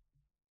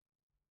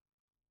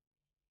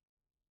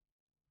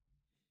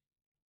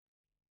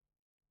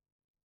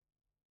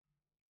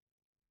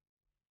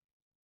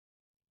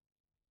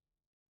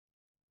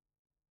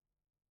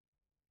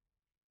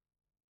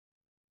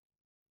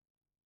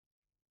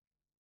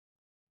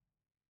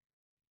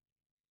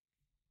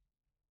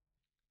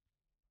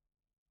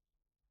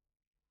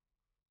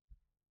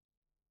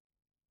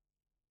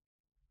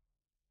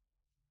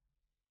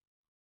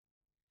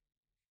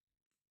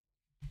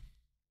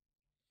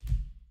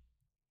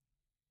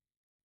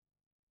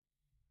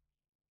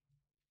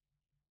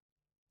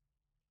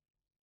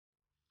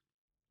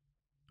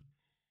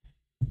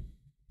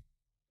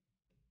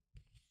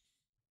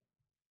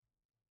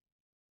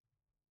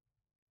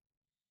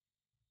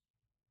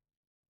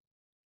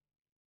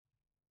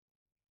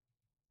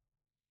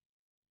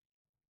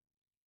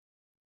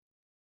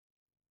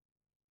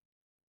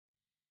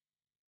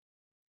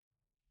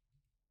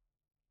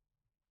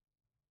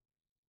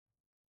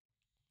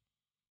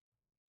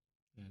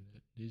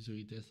 And this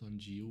retest on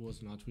GU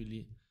was not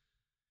really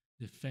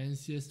the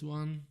fanciest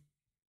one.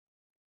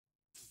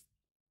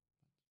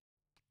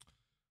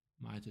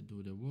 Might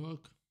do the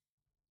work.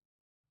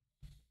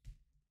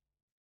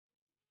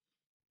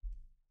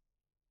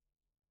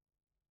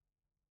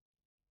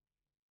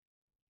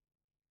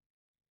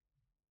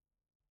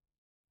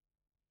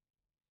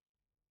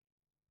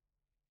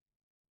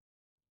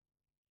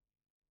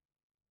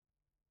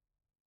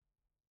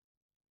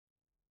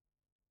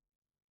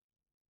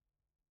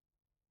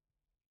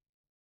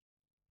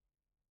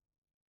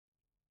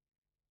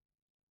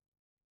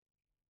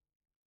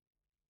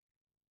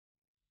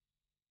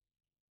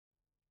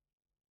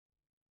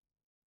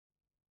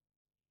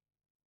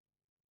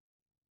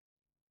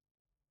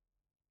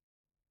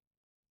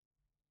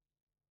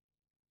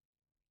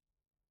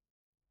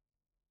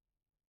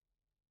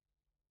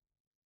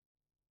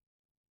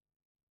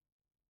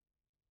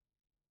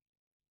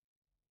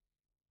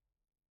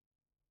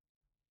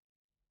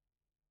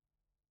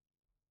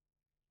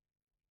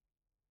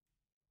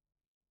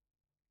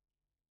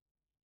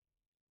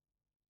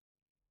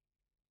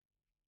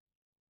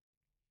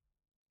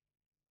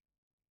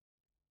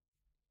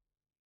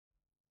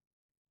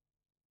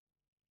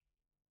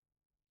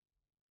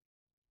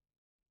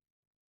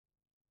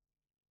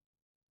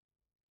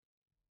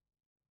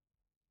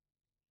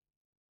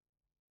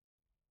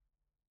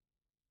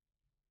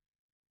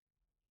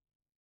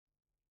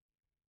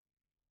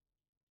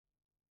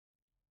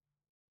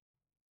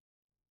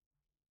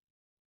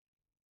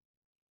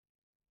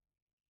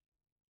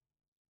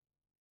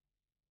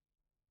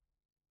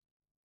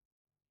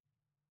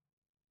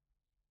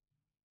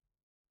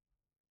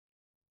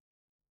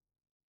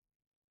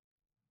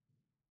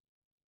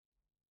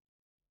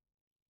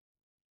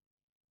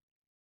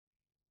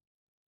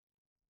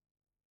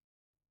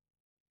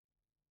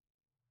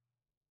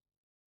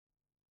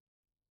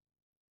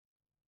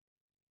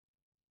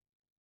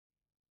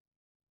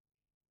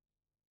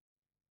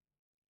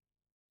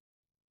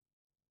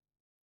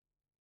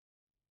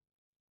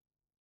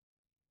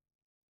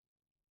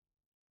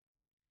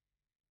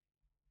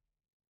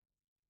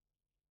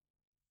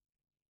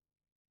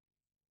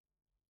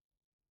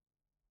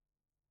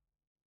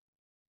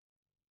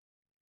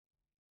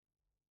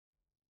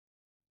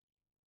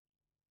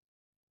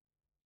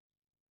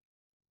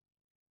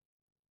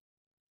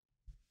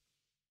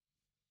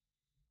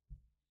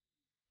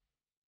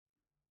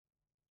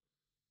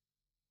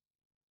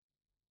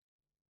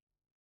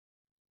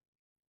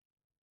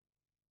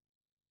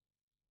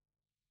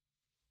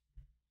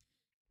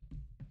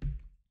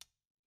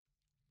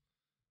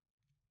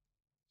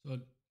 So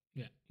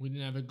yeah, we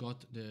never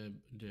got the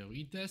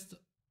retest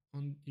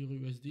on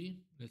EurUsd.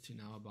 Let's see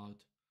now about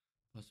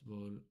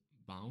possible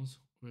bounce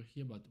over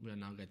here, but we are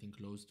now getting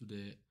close to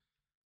the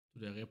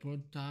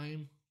report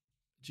time.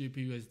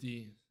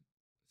 GBPUSD,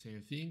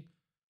 same thing.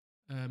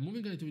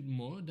 Moving a little bit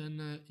more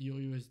than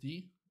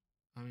EurUsd.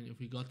 I mean, if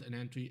we got an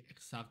entry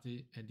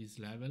exactly at this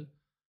level,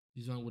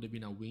 this one would have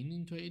been a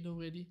winning trade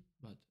already,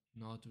 but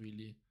not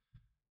really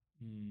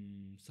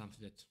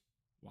something that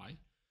why.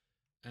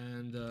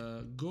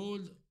 And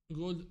gold.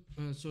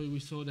 So we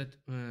saw that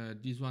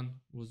this one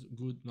was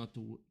good not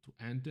to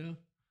enter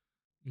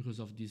because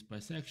of this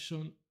price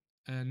action.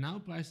 Now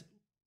price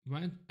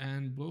went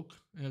and broke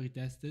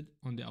retested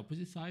on the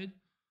opposite side.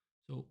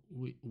 So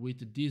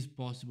with this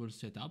possible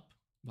setup,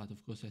 but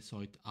of course I saw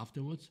it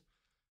afterwards.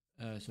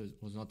 So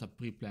it was not a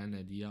pre-planned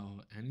idea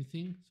or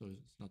anything. So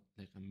it's not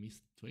like a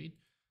missed trade.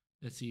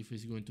 Let's see if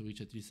it's going to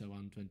reach at least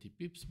around 20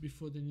 pips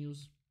before the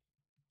news.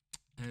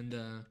 And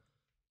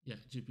yeah,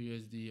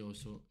 GBPUSD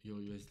also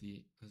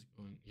EurUsD is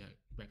going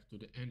back to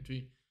the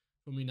entry.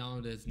 For me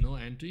now, there's no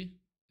entry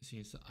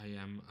since I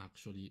am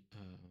actually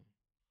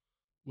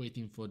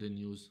waiting for the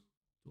news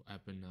to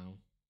happen now.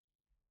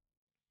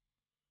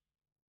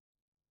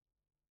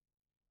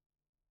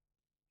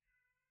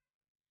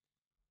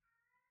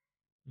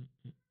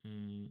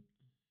 Mm-mm-mm.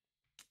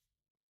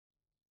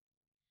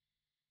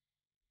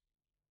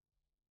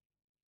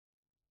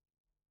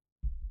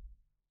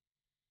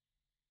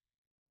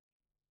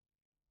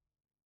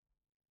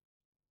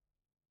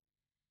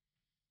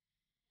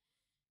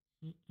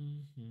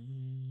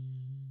 Mm-mm-mm.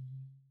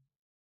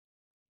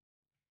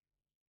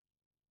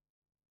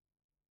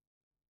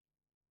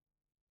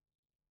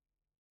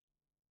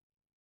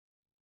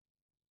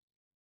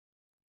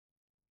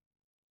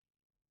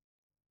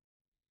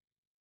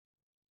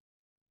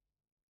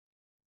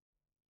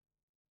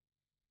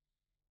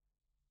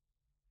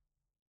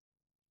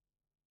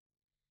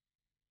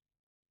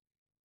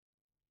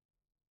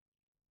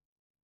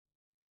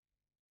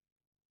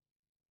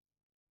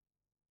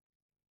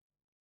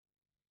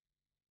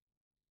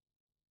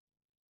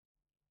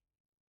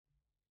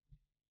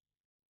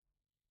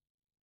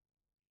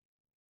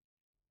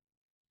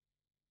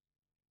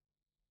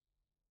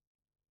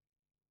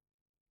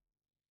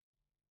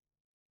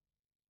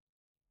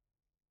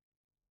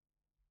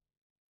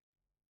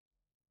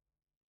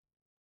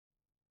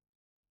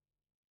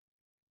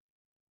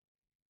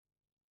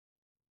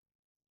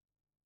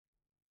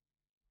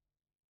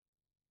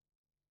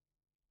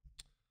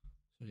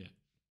 So yeah,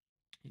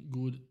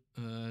 good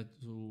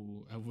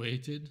to have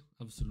waited,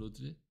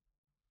 absolutely.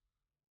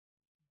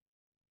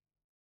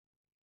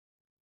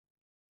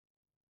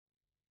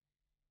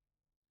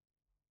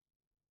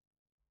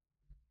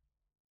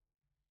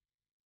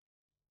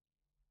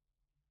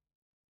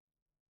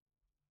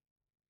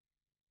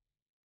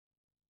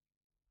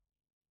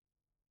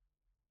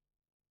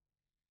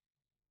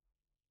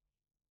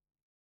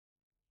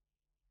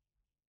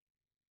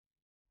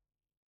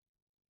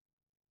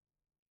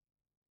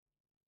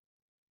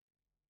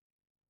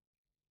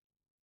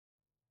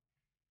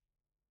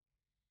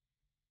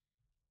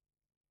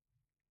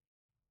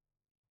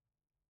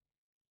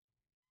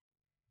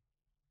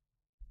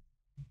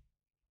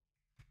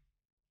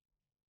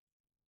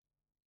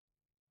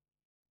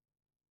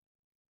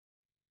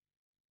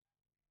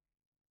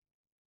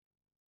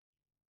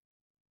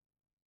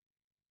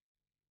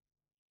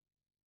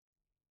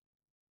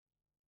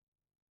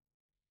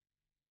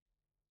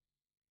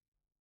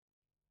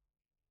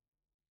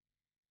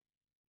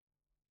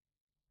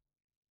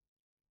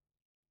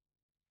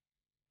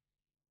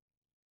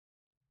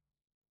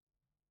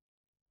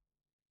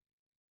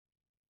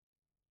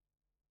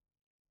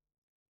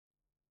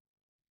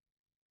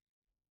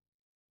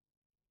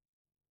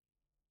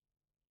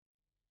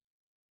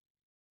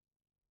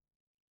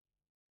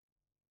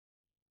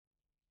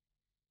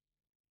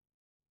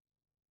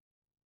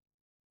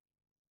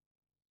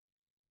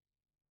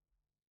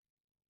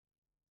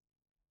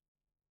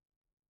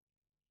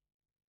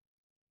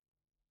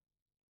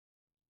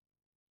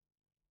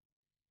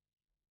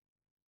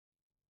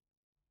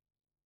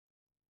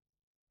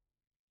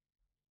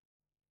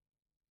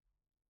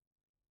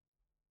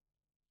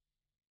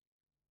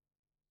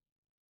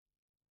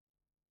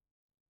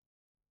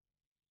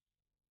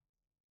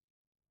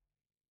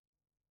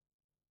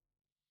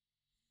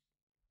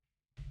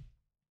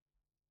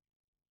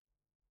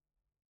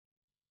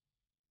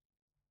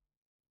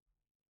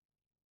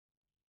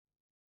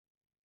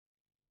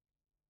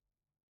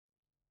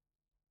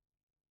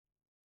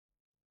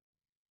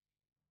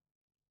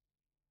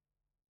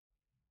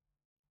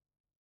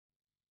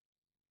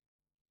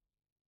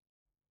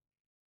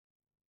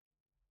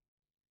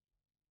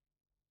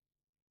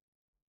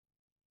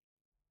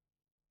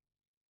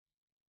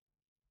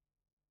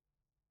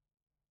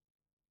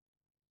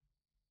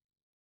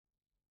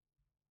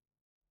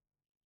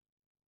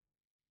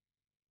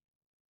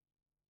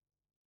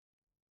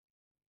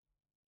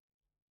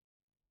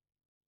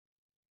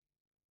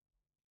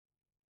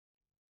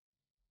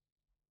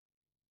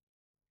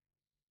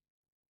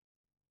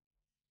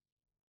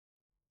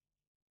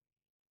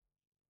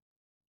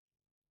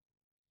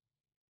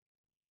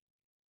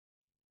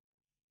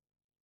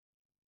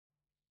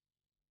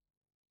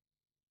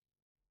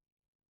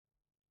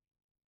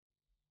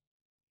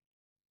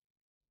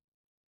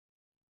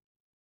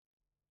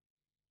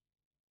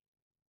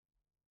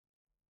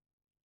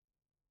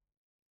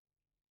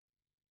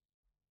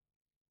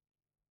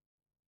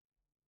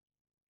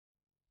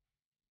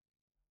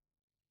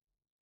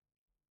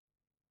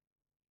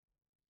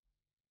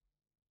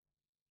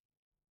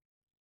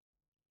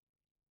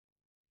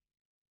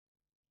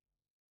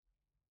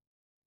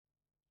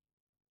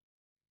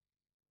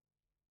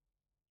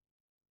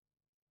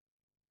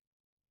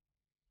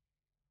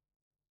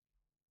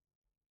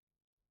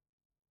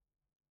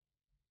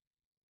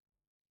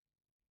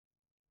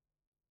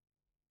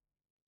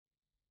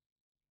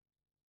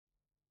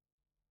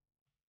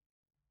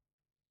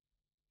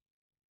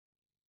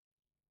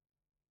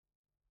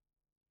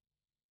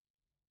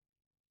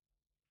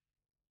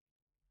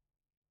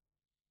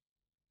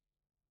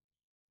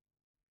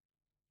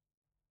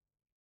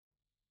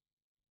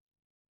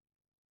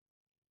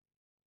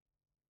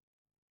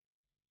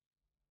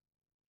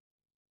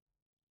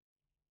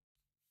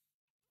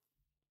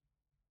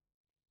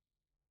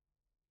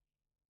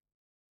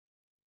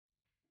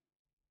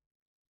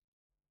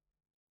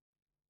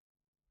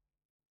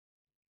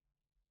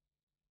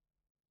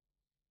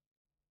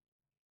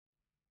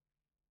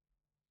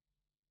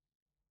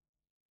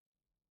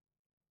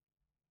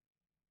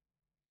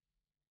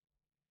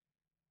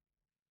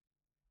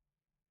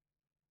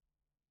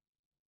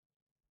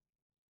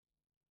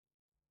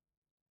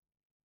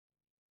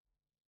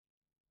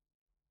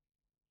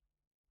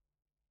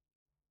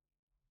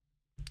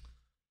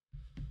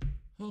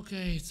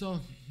 Okay, so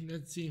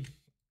let's see.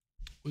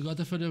 We got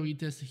a further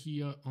retest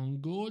here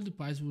on gold. The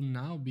price will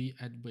now be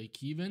at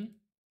break even.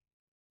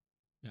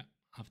 Yeah,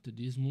 after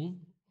this move,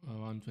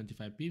 around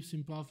 25 pips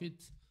in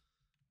profits.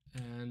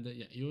 And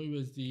yeah,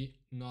 EurUsd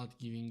not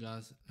giving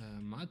us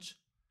much.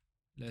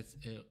 Let's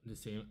the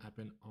same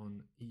happen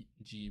on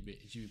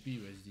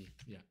GBP/USD.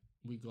 Yeah,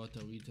 we got a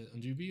retest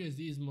on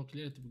GBP/USD. Is more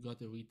clear that we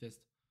got a retest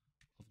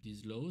of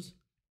these lows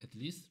at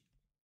least.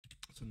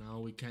 So now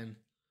we can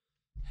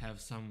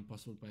have some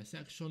possible price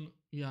action.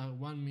 We are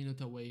 1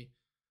 minute away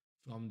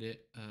from the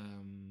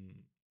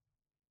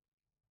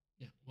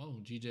yeah, wow,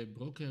 GJ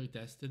broker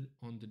retested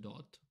on the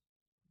dot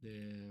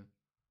the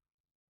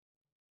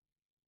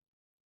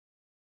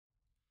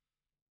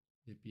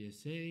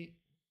PSA.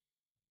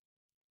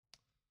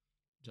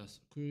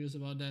 Just curious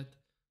about that.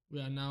 We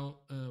are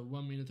now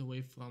 1 minute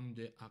away from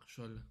the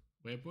actual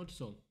report,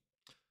 so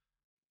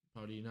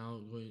probably now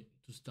going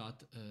to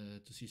start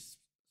to see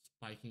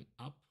spiking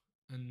up,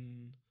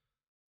 and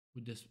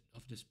with this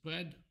of the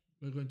spread,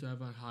 we're going to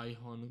have a high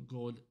on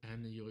gold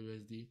and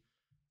EurUsd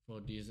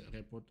for this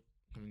report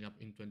coming up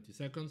in 20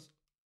 seconds.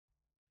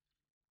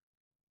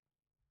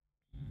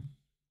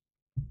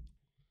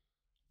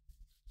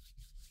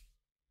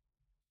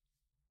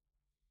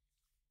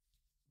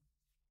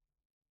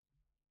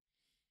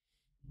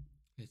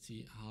 Let's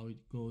see how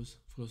it goes.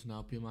 Of course,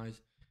 now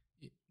PMIs,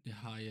 the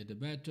higher the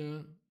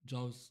better.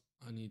 Jobs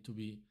need to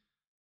be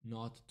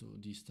not too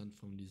distant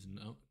from this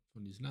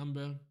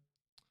number.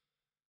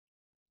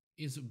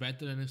 It's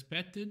better than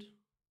expected,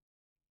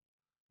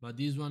 but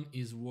this one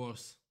is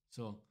worse.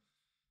 So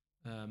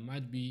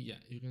might be, yeah,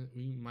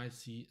 we might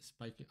see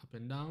spiking up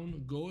and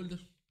down. Gold,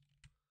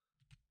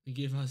 it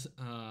gave us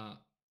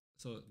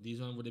so this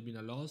one would have been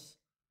a loss,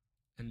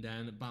 and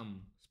then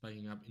bam,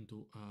 spiking up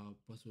into a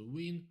possible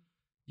win.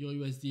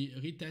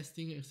 EurUsd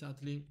retesting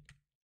exactly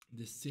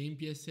the same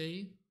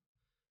PSA.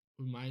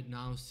 We might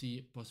now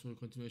see possible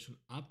continuation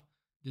up.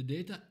 The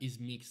data is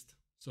mixed,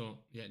 so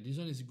yeah, this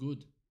one is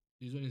good.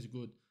 This one is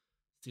good.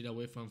 Still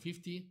away from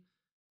 50,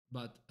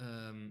 but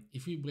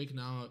if we break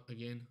now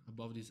again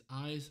above these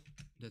highs,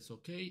 that's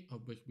okay. Or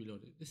break below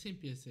the same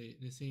PSA,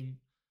 the same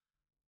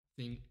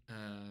thing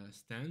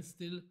stands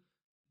still.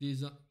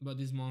 But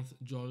this month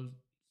job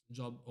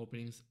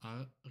openings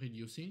are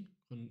reducing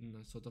in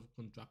a sort of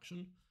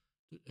contraction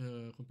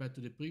compared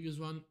to the previous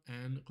one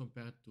and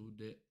compared to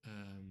the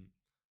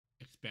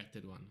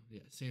expected one.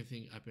 Yeah, same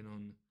thing happened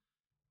on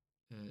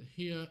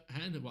here,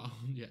 and wow,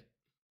 yeah,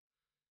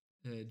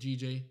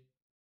 GJ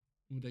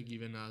would have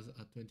given us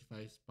a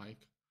 25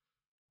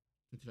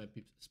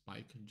 pips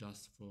spike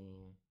just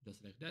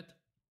like that.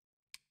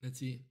 Let's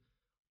see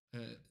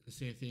the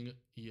same thing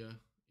here.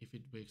 If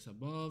it breaks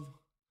above,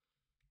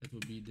 that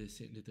would be the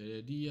trade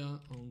idea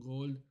on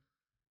gold.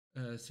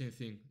 Same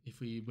thing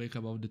if we break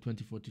above the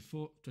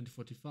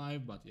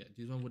 2045, but yeah,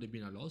 this one would have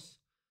been a loss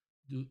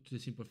due to the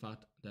simple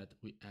fact that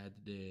we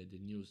add the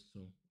news.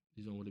 So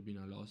this one would have been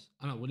a loss.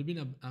 Would have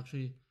been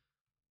actually,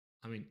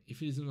 I mean, if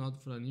it is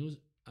not for the news,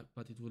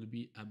 but it would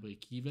be a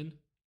break even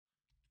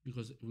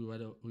because we were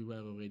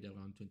already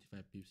around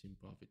 25 pips in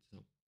profit.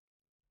 So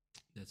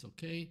that's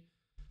okay.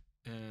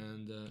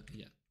 And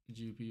yeah,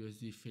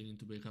 GBP/USD failing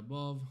to break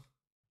above.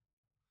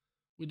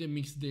 With the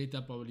mixed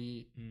data,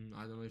 probably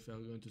I don't know if we're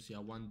going to see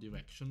a one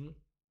directional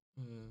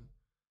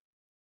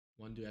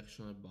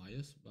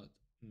bias, but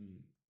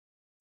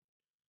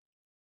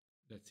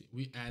let's see.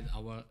 We add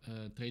our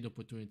trade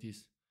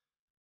opportunities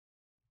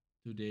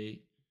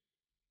today.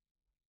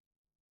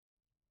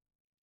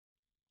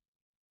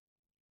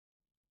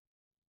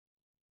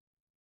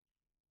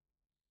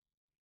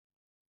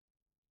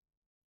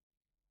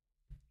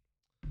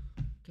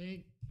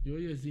 Okay,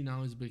 EurUsd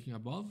now is breaking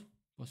above,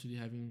 possibly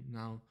having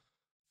now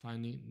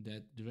finding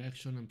that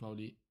direction and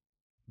probably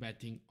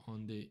betting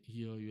on the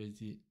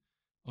EurUsd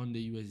on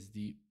the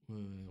USD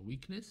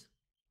weakness.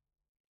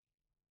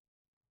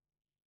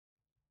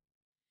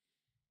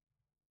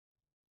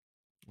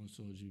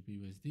 Also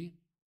GBP/USD.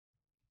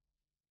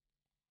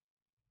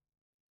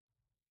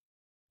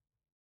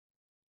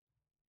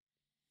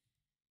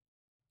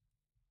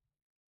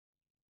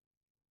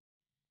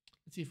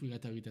 Let's see if we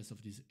get a retest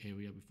of this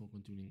area before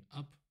continuing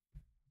up.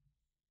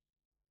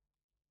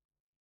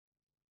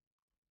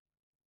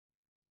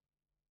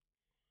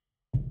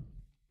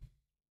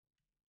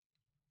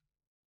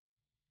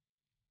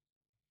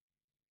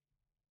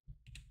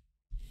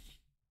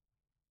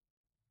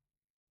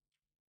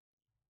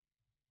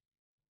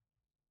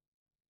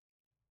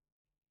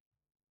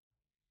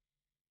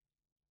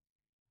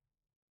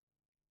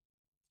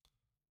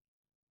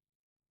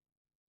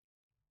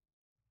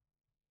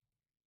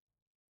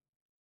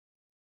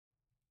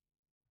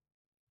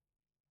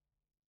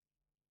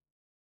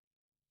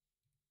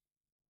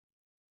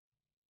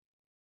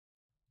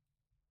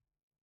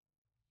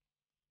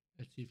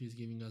 Let's see if he's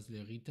giving us the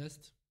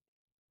retest.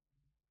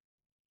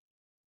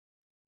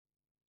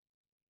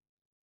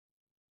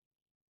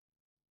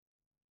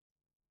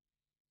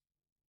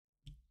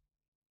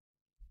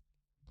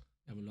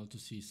 I would love to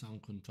see some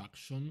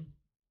contraction.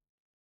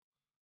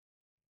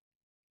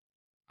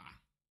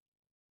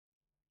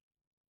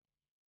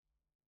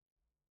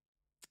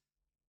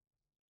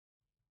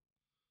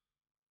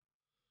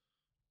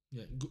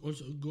 Yeah,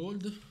 also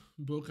gold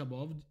broke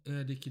above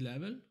the key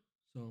level,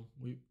 so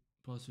we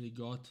possibly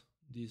got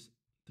this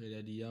trade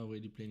idea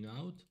already playing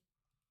out.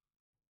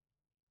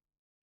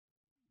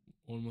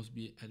 Almost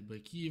be at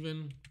break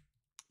even.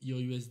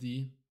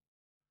 EurUsd,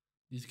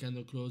 this kind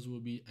of close will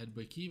be at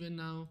break even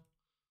now,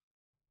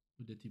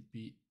 with the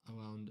TP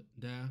around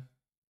there,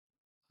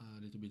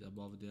 a little bit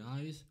above the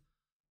highs.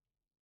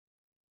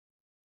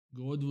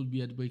 Gold will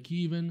be at break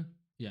even.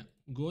 Yeah,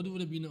 gold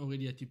would have been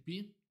already at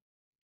TP.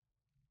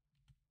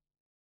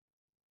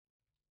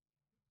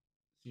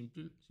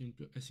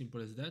 As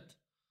simple as that.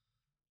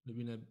 Would have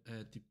been a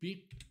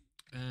TP,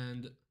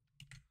 and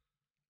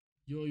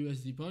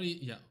EurUsd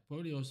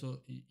probably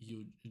also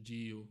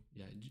GU.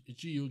 Yeah,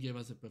 GU gave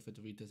us a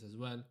perfect retest as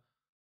well,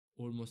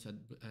 almost at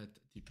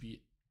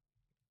TP.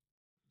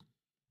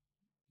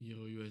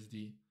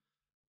 EurUsd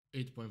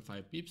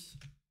 8.5 pips,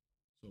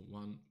 so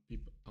 1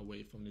 pip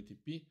away from the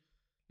TP.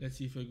 Let's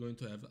see if we're going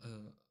to have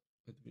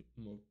a bit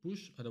more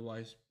push.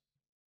 Otherwise,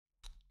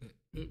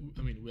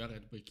 I mean, we are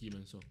at break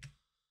even, so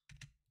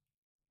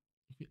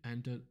if we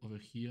enter over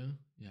here,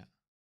 yeah,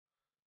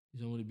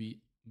 it's going to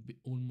be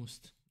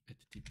almost at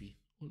TP,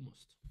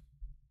 almost.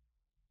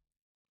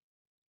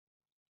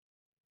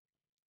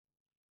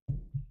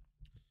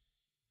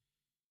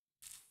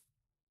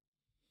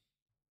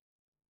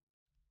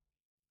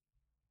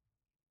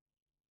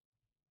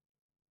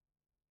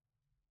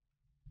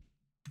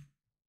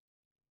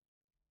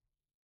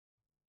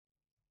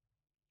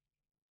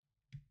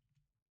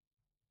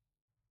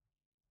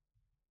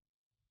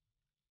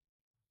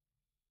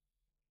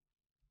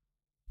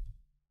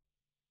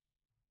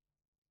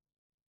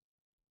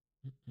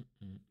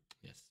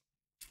 Yes.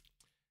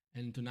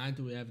 And tonight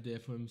we have the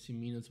FOMC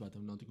minutes, but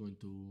I'm not going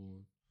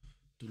to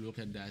look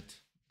at that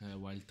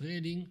while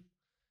trading.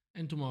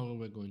 And tomorrow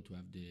we're going to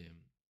have the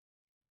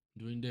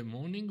during the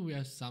morning we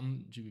have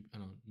some GBP,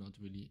 not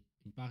really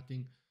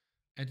impacting.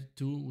 At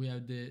 2 we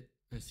have the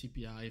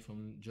CPI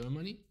from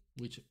Germany,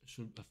 which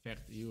should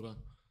affect euro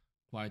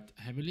quite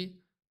heavily.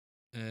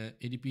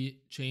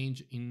 ADP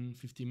change in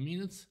 15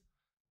 minutes,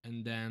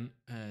 and then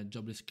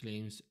jobless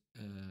claims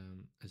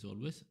as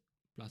always,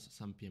 plus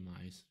some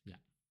PMIs. Yeah.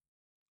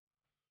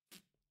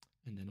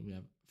 And then we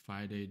have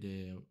Friday,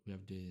 we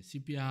have the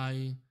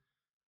CPI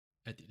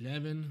at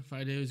 11.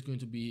 Friday is going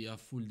to be a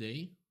full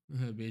day,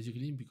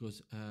 basically,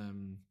 because if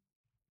you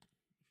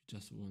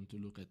just want to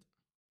look at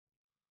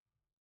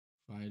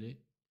Friday,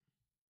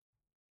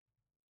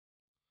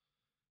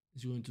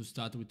 it's going to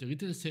start with the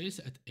retail sales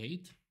at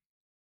 8.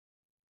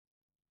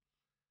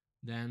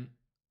 Then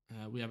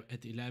we have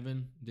at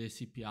 11 the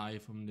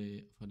CPI for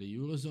the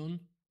Eurozone.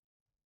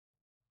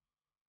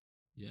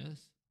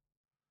 Yes.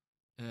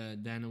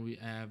 Then we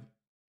have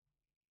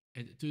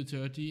at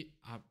 2:30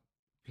 a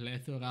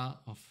plethora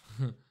of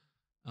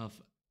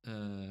of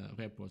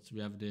reports.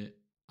 We have the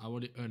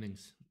hourly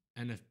earnings,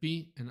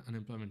 NFP, and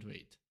unemployment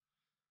rate,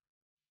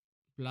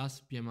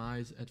 plus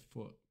PMIs at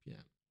 4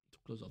 p.m. to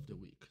close off the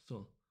week.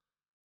 So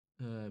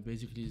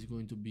basically, it's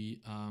going to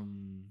be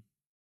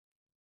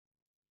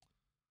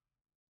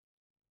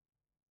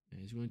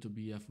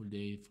a full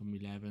day from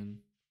 11.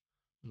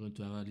 We're going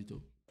to have a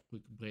little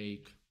quick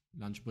break,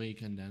 lunch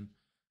break, and then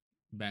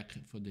back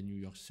for the New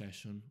York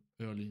session.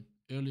 Early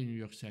New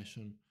York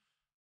session.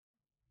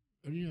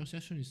 Early New York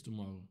session is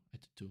tomorrow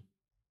at 2.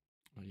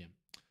 Oh yeah.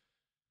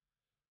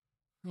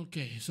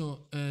 Okay,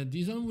 so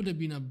this one would have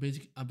been a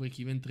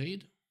break-even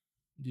trade.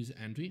 This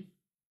entry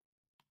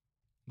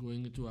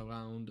going to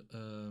around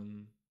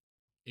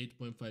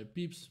 8.5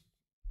 pips,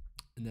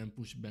 and then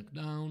push back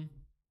down.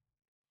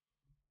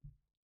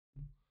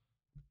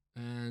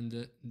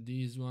 And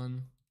this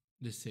one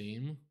the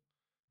same.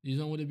 This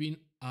one would have been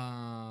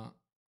a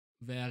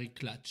very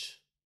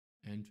clutch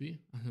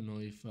entry. I don't know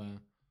if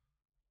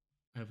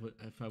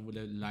I would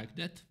have liked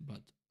that,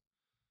 but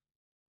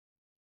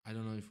I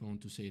don't know if I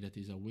want to say that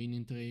is a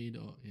winning trade,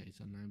 or yeah, it's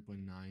a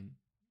 9.9.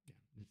 Yeah,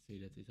 let's say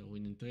that it's a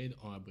winning trade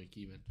or a break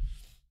even.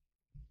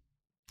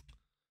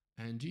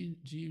 And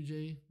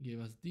GUJ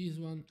gave us this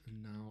one,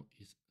 and now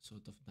it's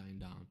sort of dying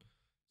down.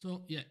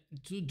 So yeah,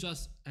 to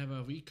just have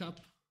a recap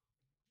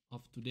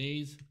of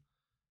today's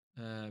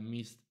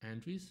missed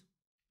entries,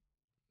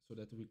 so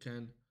that we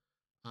can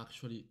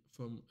actually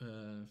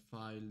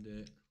file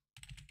the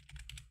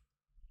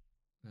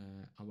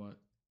our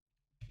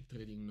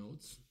trading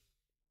notes,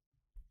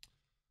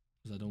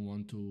 because I don't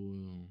want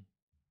to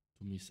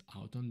miss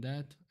out on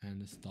that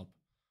and stop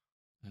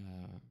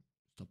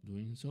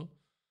doing so.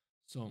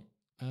 So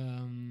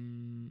yeah,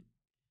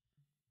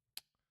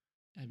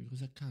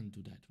 because I can't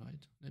do that,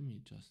 right? Let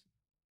me just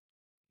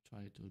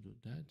try to do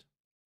that.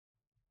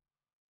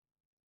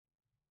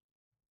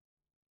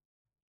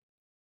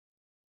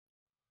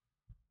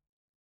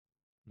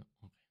 No,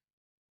 okay.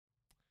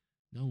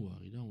 Don't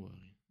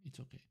worry. It's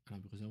okay.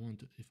 Because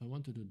if I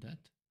want to do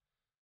that,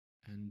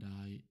 and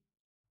I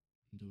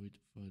do it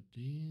for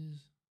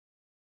this.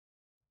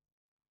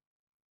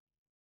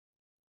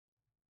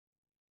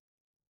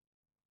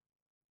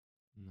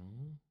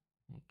 No,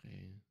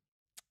 okay.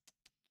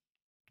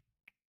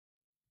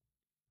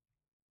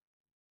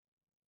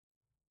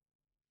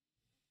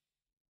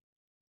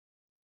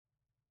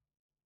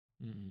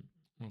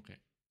 Okay.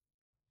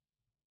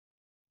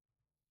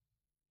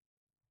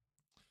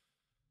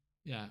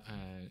 Yeah,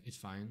 it's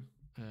fine.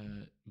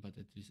 But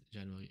at least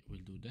January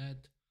will do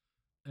that.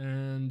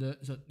 And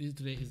so this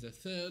today is the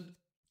 3rd.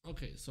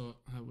 Okay, so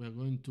we are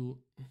going to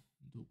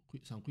do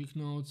some quick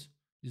notes.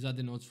 These are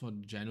the notes for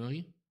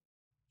January.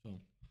 So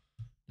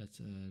that's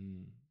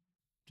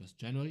just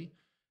January.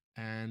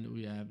 And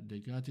we have the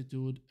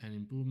gratitude and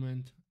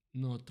improvement,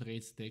 no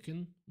trades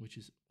taken, which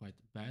is quite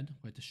bad,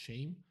 quite a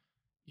shame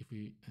if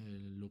we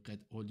look at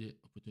all the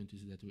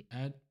opportunities that we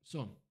had.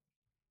 So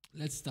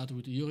let's start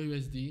with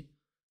EurUsd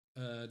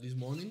this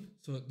morning.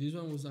 So this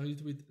one was a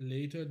little bit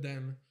later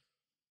than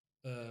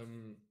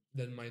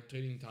my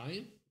trading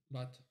time,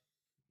 but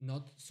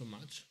not so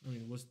much. I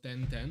mean, it was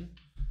 10:10.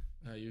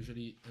 I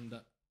usually end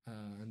up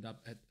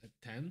at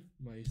 10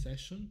 my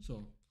session.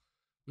 So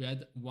we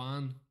had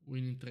one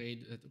winning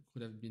trade that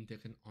could have been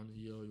taken on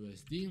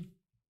EurUsd.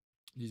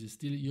 This is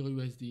still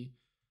EurUsd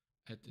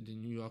at the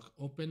New York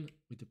Open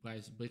with the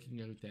price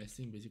breaking and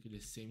retesting, basically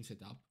the same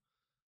setup,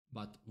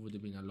 but would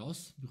have been a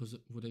loss because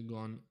it would have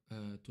gone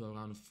to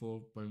around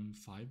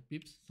 4.5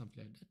 pips,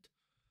 something like that.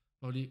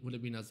 Probably would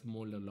have been a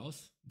smaller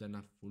loss than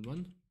a full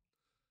one.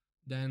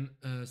 Then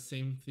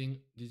same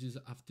thing, this is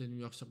after New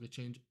York Stock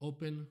Exchange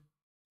Open.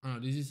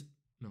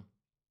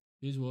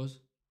 This was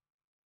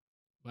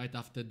right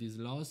after this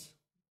loss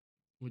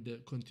with the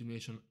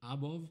continuation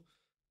above.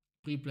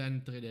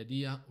 Pre-planned trade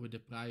idea with the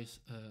price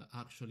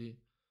actually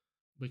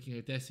breaking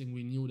and retesting.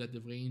 We knew that the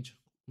range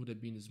would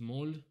have been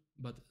small,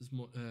 but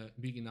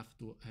big enough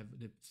to have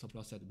the stop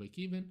loss at break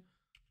even.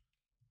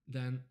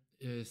 Then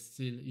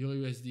still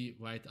EurUsd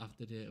right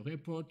after the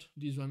report.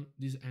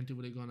 This entry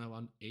would have gone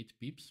around 8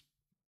 pips,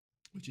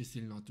 which is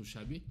still not too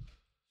shabby.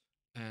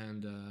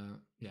 And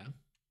yeah,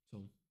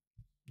 so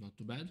not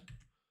too bad.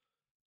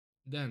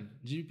 Then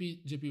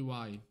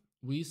JPY,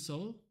 we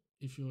saw,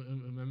 if you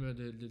remember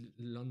the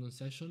London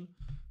session,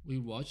 we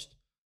watched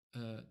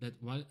that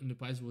while the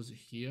price was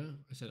here,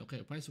 I said, okay,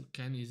 the price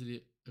can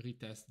easily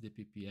retest the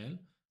PPL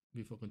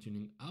before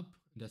continuing up.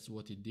 That's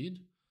what it did.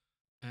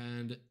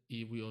 And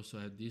we also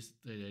had this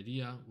trade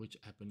idea, which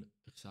happened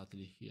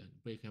exactly here,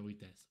 break and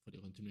retest for the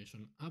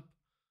continuation up.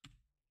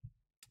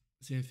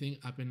 Same thing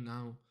happened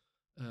now.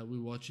 We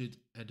watched it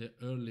at the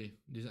early,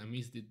 I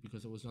missed it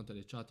because I was not at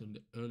the chart in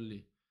the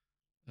early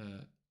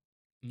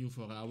new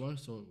 4 hour,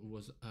 so it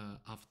was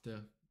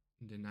after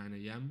the 9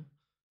 a.m.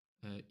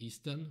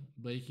 Eastern,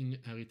 breaking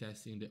and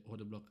retesting the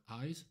order block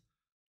highs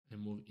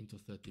and move into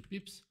 30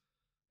 pips.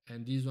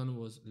 And this one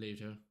was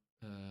later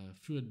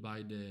fueled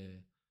by the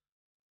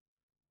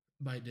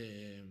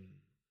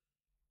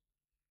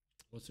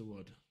what's the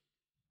word?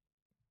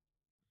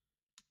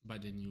 By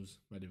the news,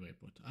 by the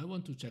report. I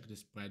want to check the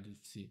spread to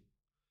see if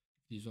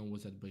this one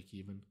was at break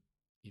even,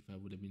 if I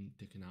would have been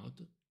taken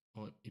out,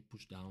 or it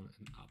pushed down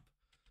and up.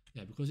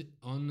 Yeah, because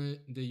on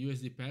the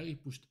USD pair,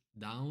 it pushed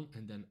down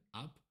and then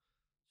up.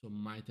 So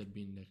might have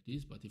been like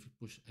this, but if it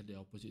pushed at the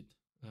opposite,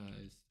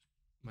 it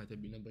might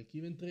have been a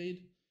break-even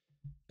trade.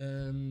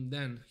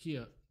 Then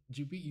here,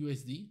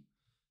 GBP/USD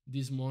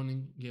this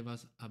morning gave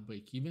us a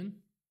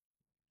break-even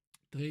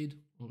trade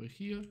over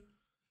here,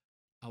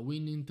 a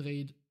winning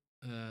trade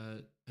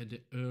at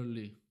the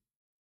early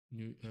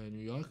New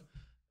York.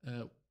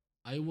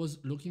 I was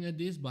looking at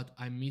this, but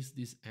I missed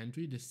this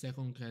entry, the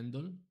second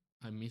candle.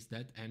 I missed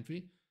that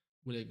entry.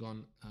 Would have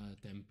gone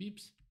 10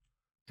 pips.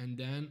 And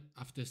then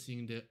after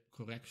seeing the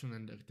correction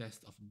and the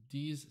test of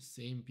this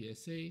same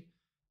PSA,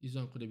 this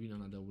one could have been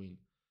another win.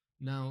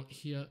 Now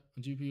here,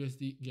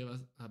 GBP/USD gave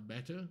us a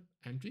better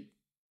entry,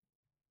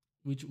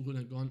 which would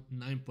have gone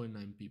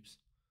 9.9 pips,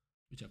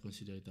 which I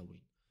consider it a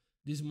win.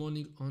 This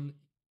morning on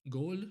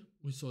gold,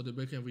 we saw the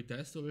break and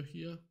retest over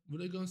here,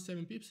 would have gone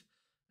 7 pips,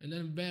 and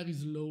then very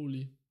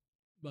slowly,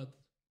 but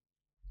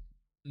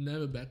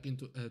never back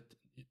into at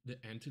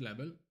the entry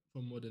level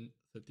for more than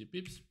 30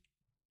 pips.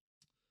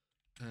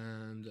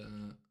 And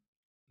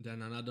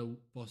then another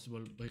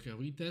possible break and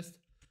retest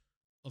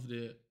of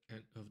the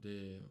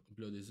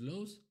below these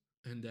lows,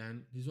 and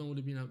then this one would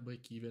have been a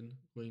break even,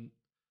 going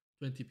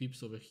 20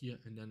 pips over here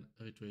and then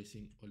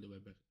retracing all the way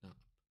back down.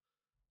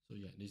 So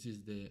yeah, this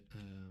is the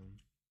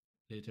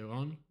later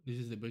on, this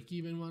is the break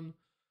even one,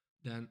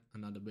 then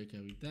another break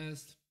and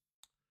retest.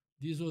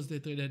 This was the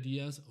trade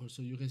ideas.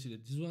 Also, you can see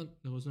that this one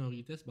there was no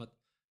retest, but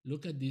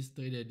look at these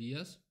trade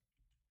ideas.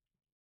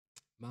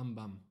 Bam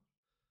bam,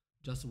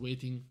 just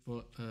waiting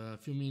for a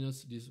few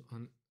minutes.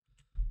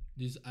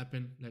 This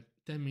happened like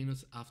 10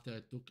 minutes after I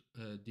took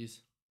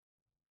this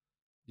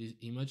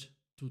image,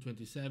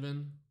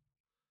 227,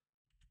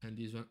 and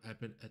this one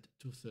happened at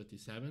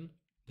 237.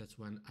 That's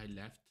when I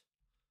left.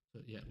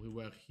 So yeah, we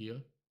were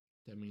here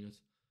 10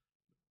 minutes,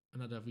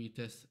 another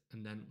retest,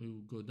 and then we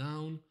will go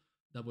down,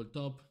 double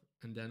top,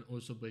 and then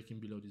also breaking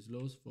below these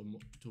lows for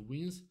 2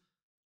 wins.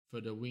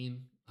 Further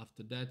win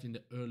after that in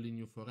the early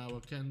new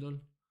 4-hour candle,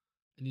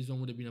 and this one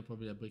would have been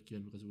probably a break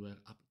even because we were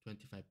up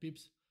 25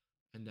 pips,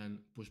 and then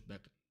push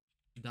back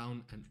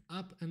down and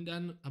up, and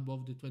then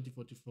above the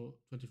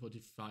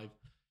 2045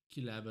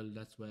 key level.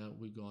 That's where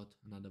we got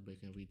another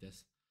break and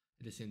retest,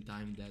 at the same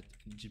time that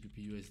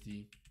GBP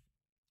USD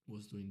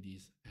was doing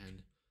this,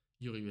 and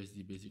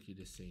EurUsd basically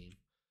the same.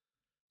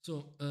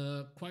 So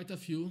quite a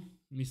few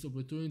missed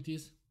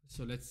opportunities.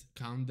 So let's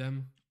count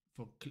them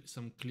for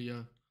some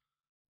clear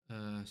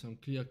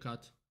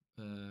cut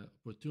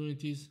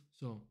opportunities.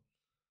 So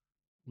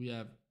we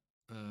have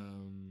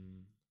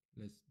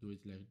let's do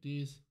it like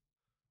this.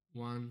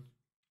 One.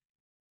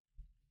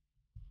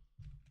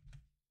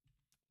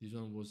 This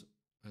one was,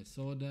 I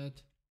saw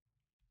that.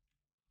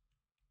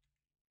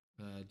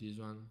 This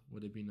one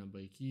would have been a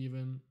break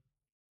even.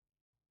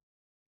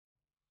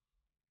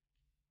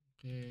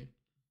 Okay.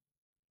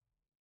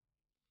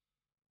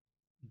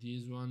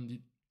 This one,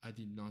 I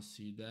did not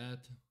see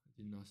that.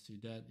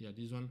 Yeah,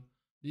 this one,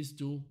 these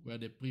two were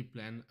the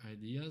pre-planned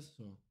ideas.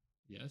 So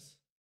yes.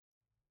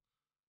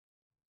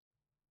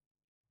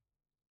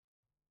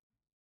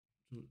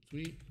 2,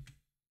 3.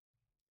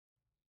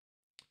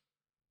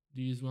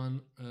 This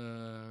one,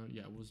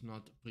 yeah, was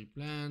not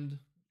pre-planned.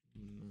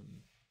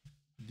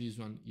 This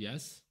one,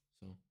 yes.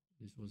 So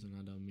this was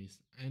another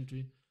missed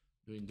entry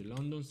during the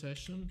London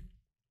session.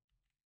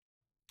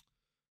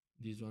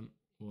 This one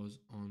was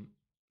on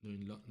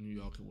during New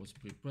York. It was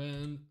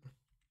pre-planned.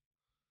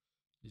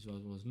 This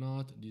one was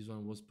not. This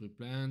one was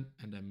pre-planned,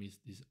 and I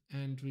missed this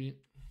entry.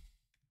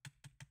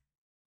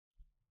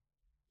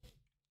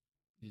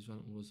 This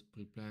one was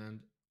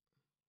pre-planned.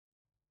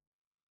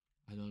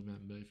 I don't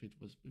remember if it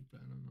was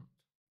pre-planned or not.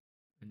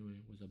 Anyway,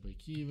 it was a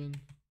break even.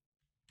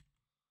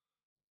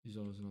 This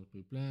one was not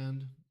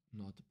pre-planned.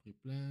 Not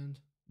pre-planned.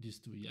 These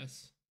two,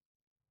 yes.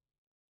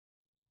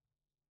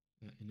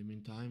 In the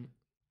meantime,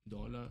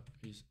 dollar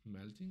is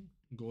melting.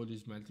 Gold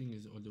is melting,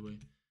 is all the way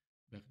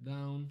back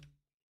down.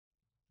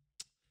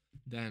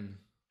 Then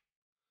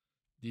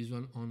this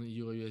one on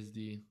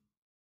EurUsd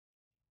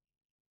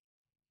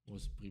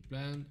was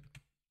pre-planned.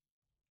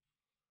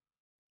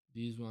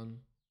 This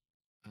one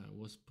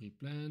was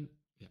pre-planned.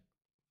 Yeah,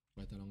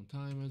 quite a long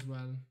time as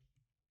well.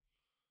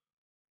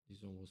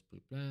 This one was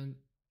pre-planned.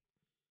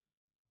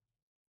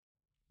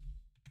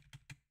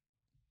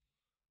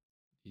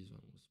 This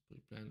one was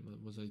pre-planned,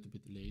 but was a little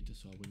bit late,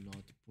 so I will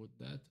not put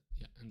that.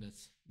 Yeah, and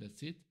that's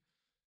it.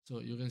 So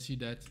you can see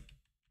that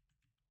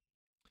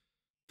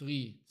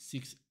 3,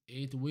 6,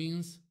 8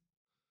 wins,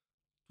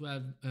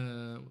 12,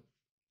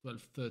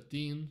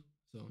 13.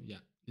 So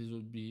yeah, this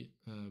would be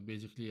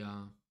basically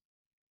a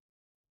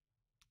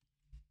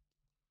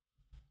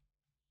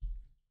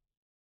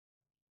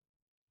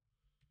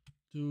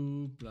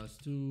 2 plus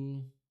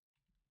 2.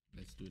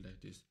 Let's do it like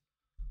this.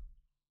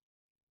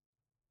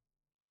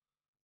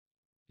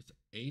 It's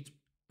 8.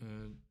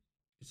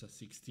 It's a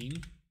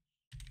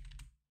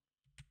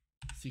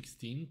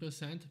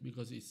 16%,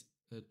 because it's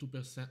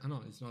 2%.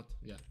 No, it's not.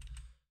 Yeah.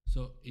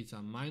 So it's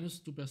a minus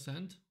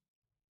 2%.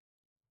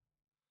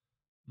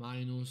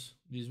 Minus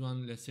this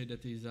one. Let's say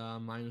that is a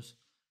minus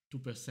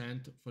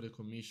 2% for the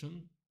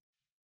commission.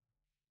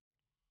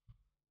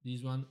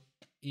 This one,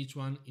 each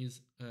one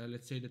is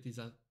let's say that is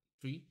a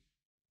 3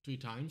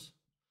 times.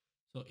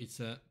 So it's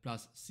a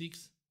plus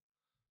 6,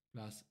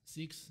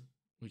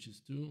 which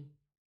is 2,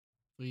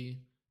 3,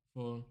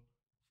 4,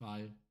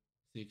 5,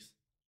 6,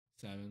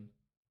 7,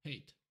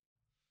 8.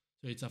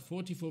 So it's a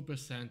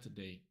 44% a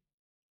day.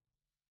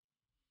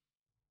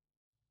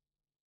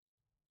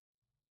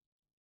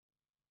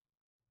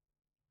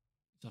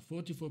 It's a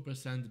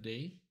 44%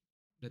 day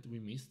that we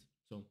missed.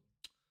 So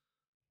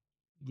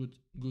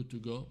good to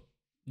go.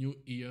 New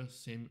year,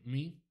 same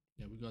me.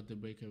 Yeah, we got the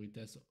breaker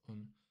retest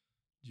on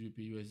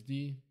GBP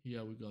USD.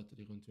 Here we got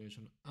the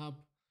continuation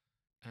up,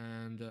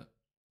 and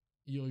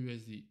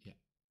EurUsd, yeah,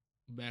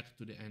 back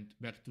to the end,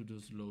 back to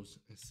those lows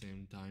at the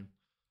same time.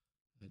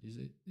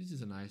 This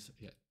is a nice,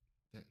 yeah,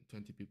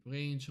 20 pip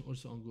range.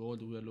 Also on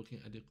gold, we are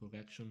looking at the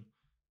correction,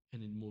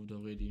 and it moved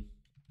already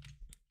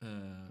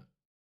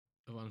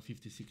around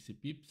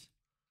 50-60 pips.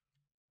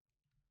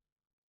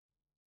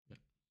 Yeah,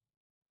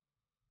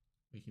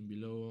 making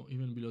below,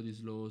 even below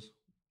these lows,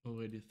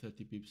 already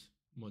 30 pips,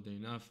 more than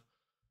enough.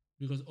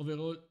 Because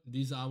overall,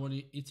 this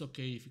hourly, it's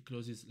okay if it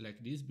closes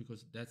like this,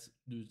 because that's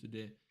due to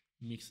the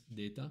mixed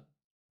data.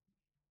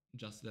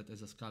 Just that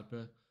as a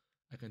scalper,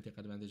 I can take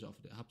advantage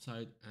of the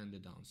upside and the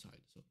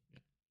downside. So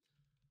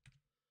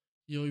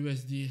yeah.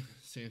 EurUsd,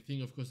 same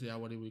thing. Of course, the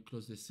hourly will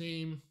close the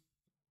same,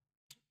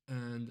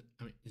 and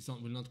I mean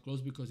will not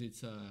close because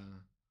it's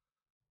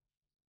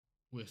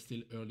we're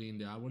still early in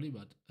the hourly,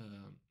 but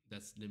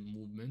that's the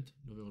movement,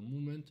 the overall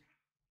movement.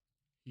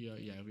 Here,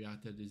 yeah,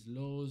 reacted these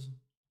lows.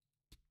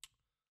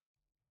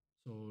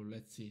 So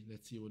let's see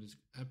what is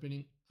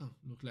happening. Oh,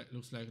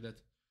 looks like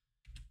that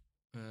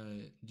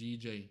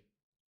GJ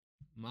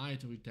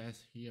might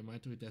retest here,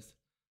 might retest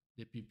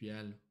the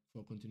PPL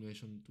for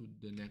continuation to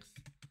the next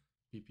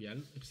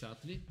PPL.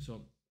 Exactly.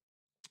 So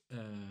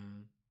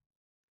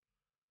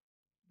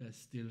that's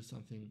still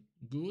something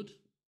good.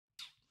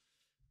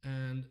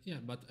 And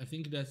yeah, but I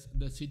think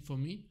that's it for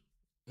me.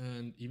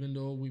 And even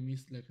though we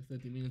missed like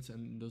 30 minutes,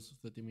 and those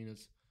 30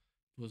 minutes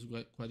was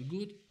quite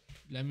good,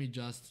 let me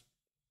just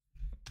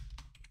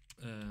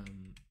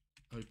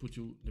I will put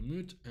you the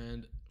mute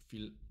and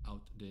fill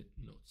out the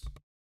notes.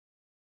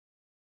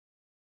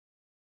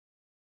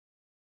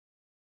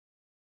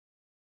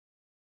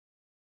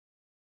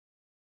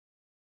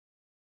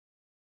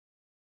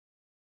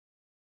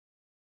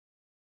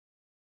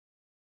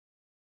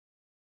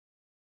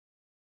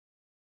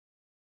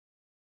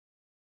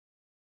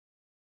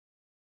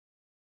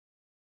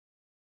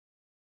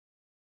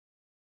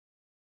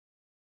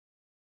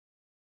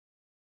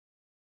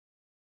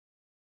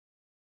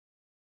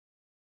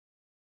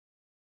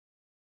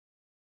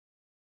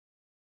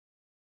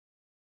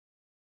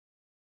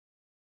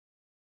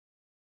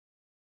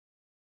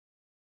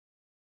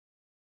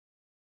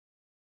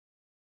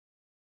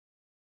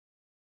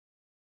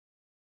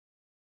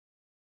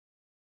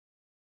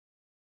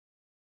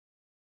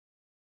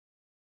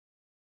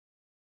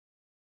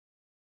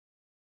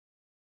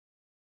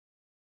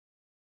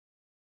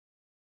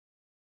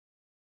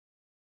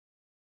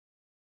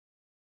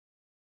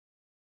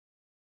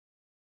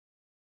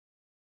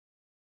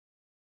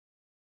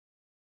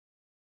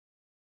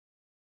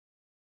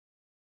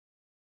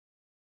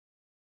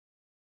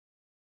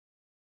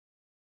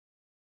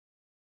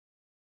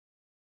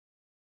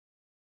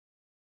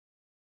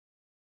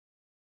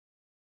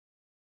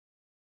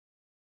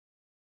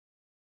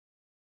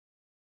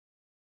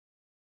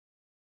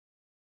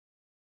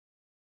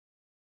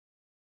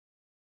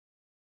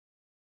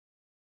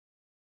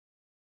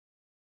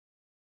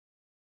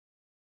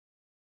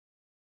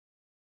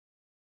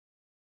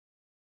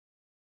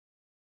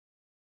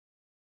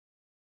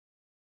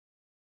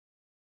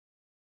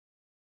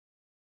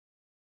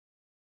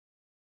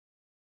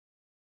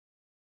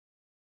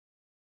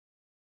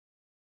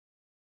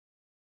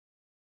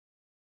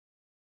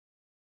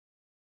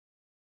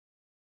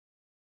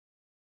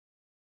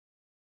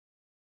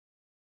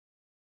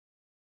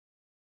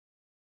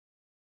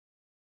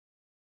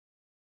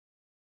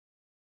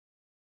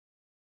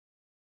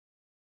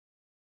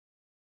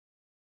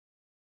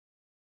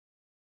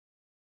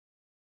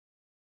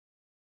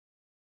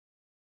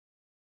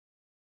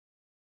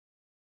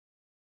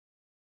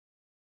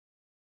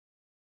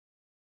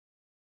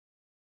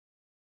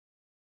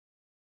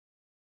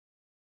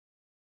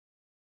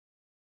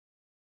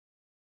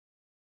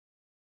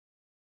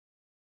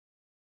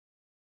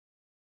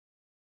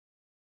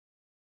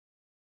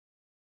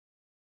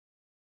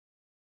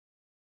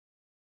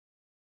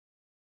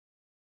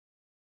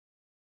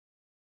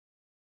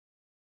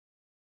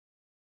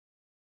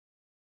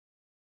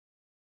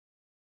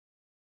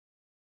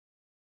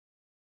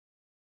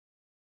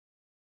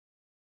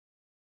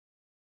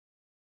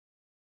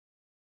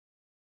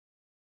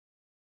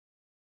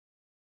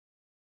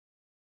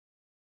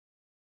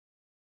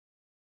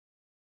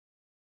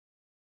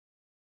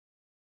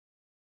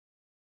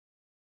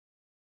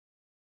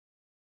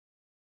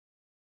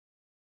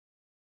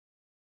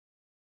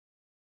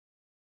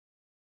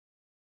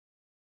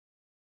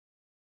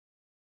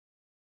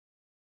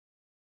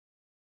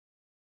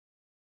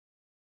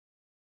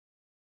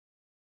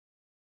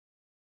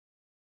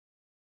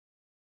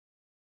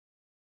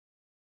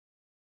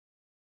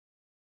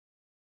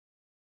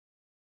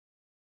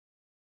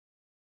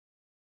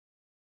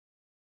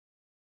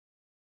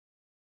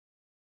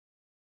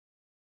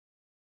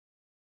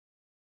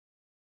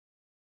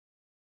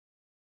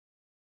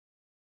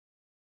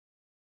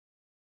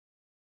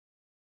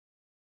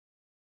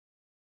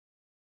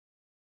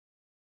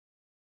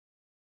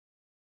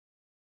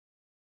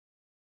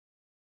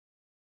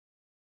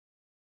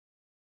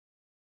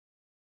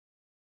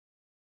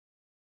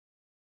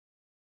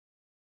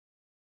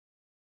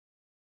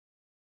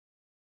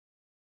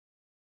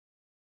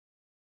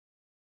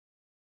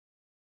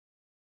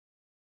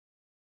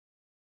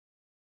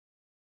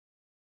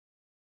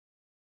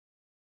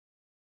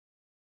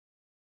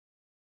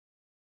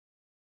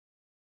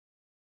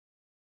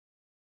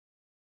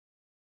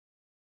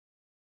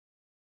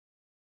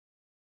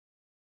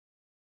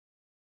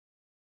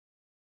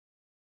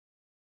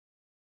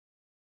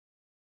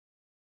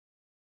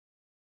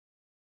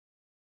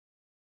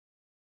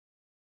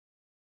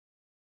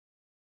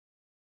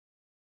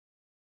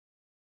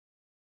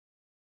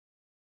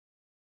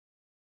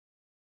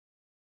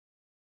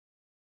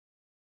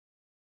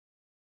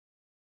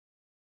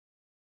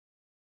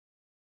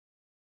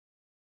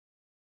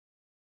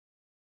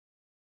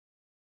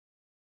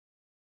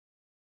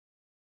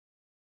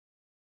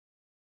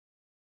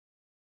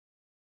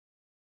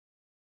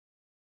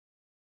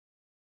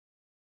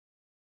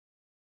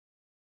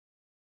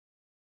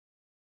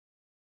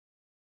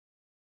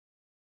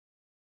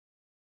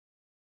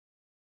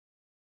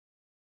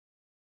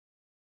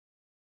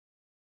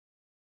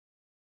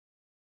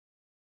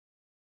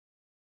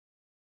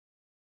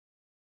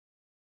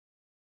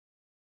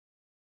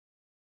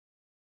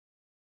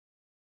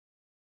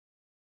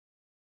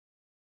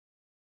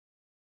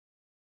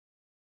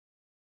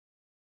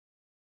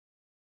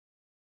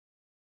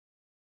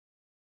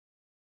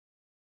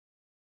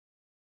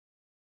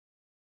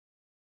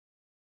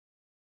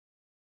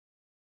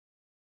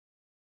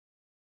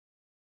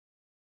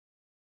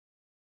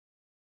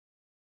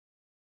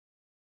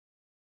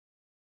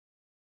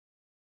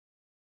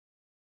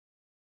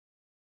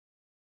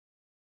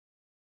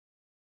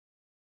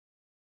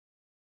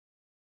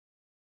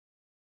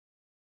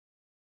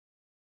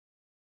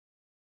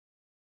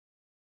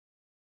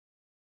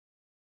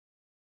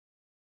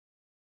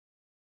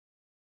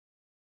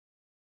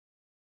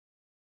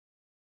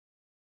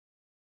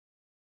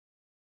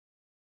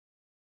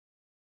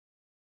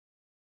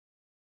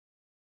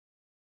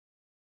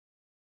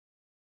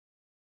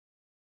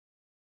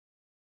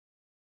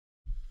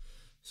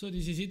 So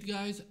this is it,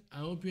 guys. I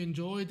hope you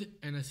enjoyed,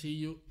 and I see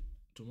you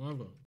tomorrow.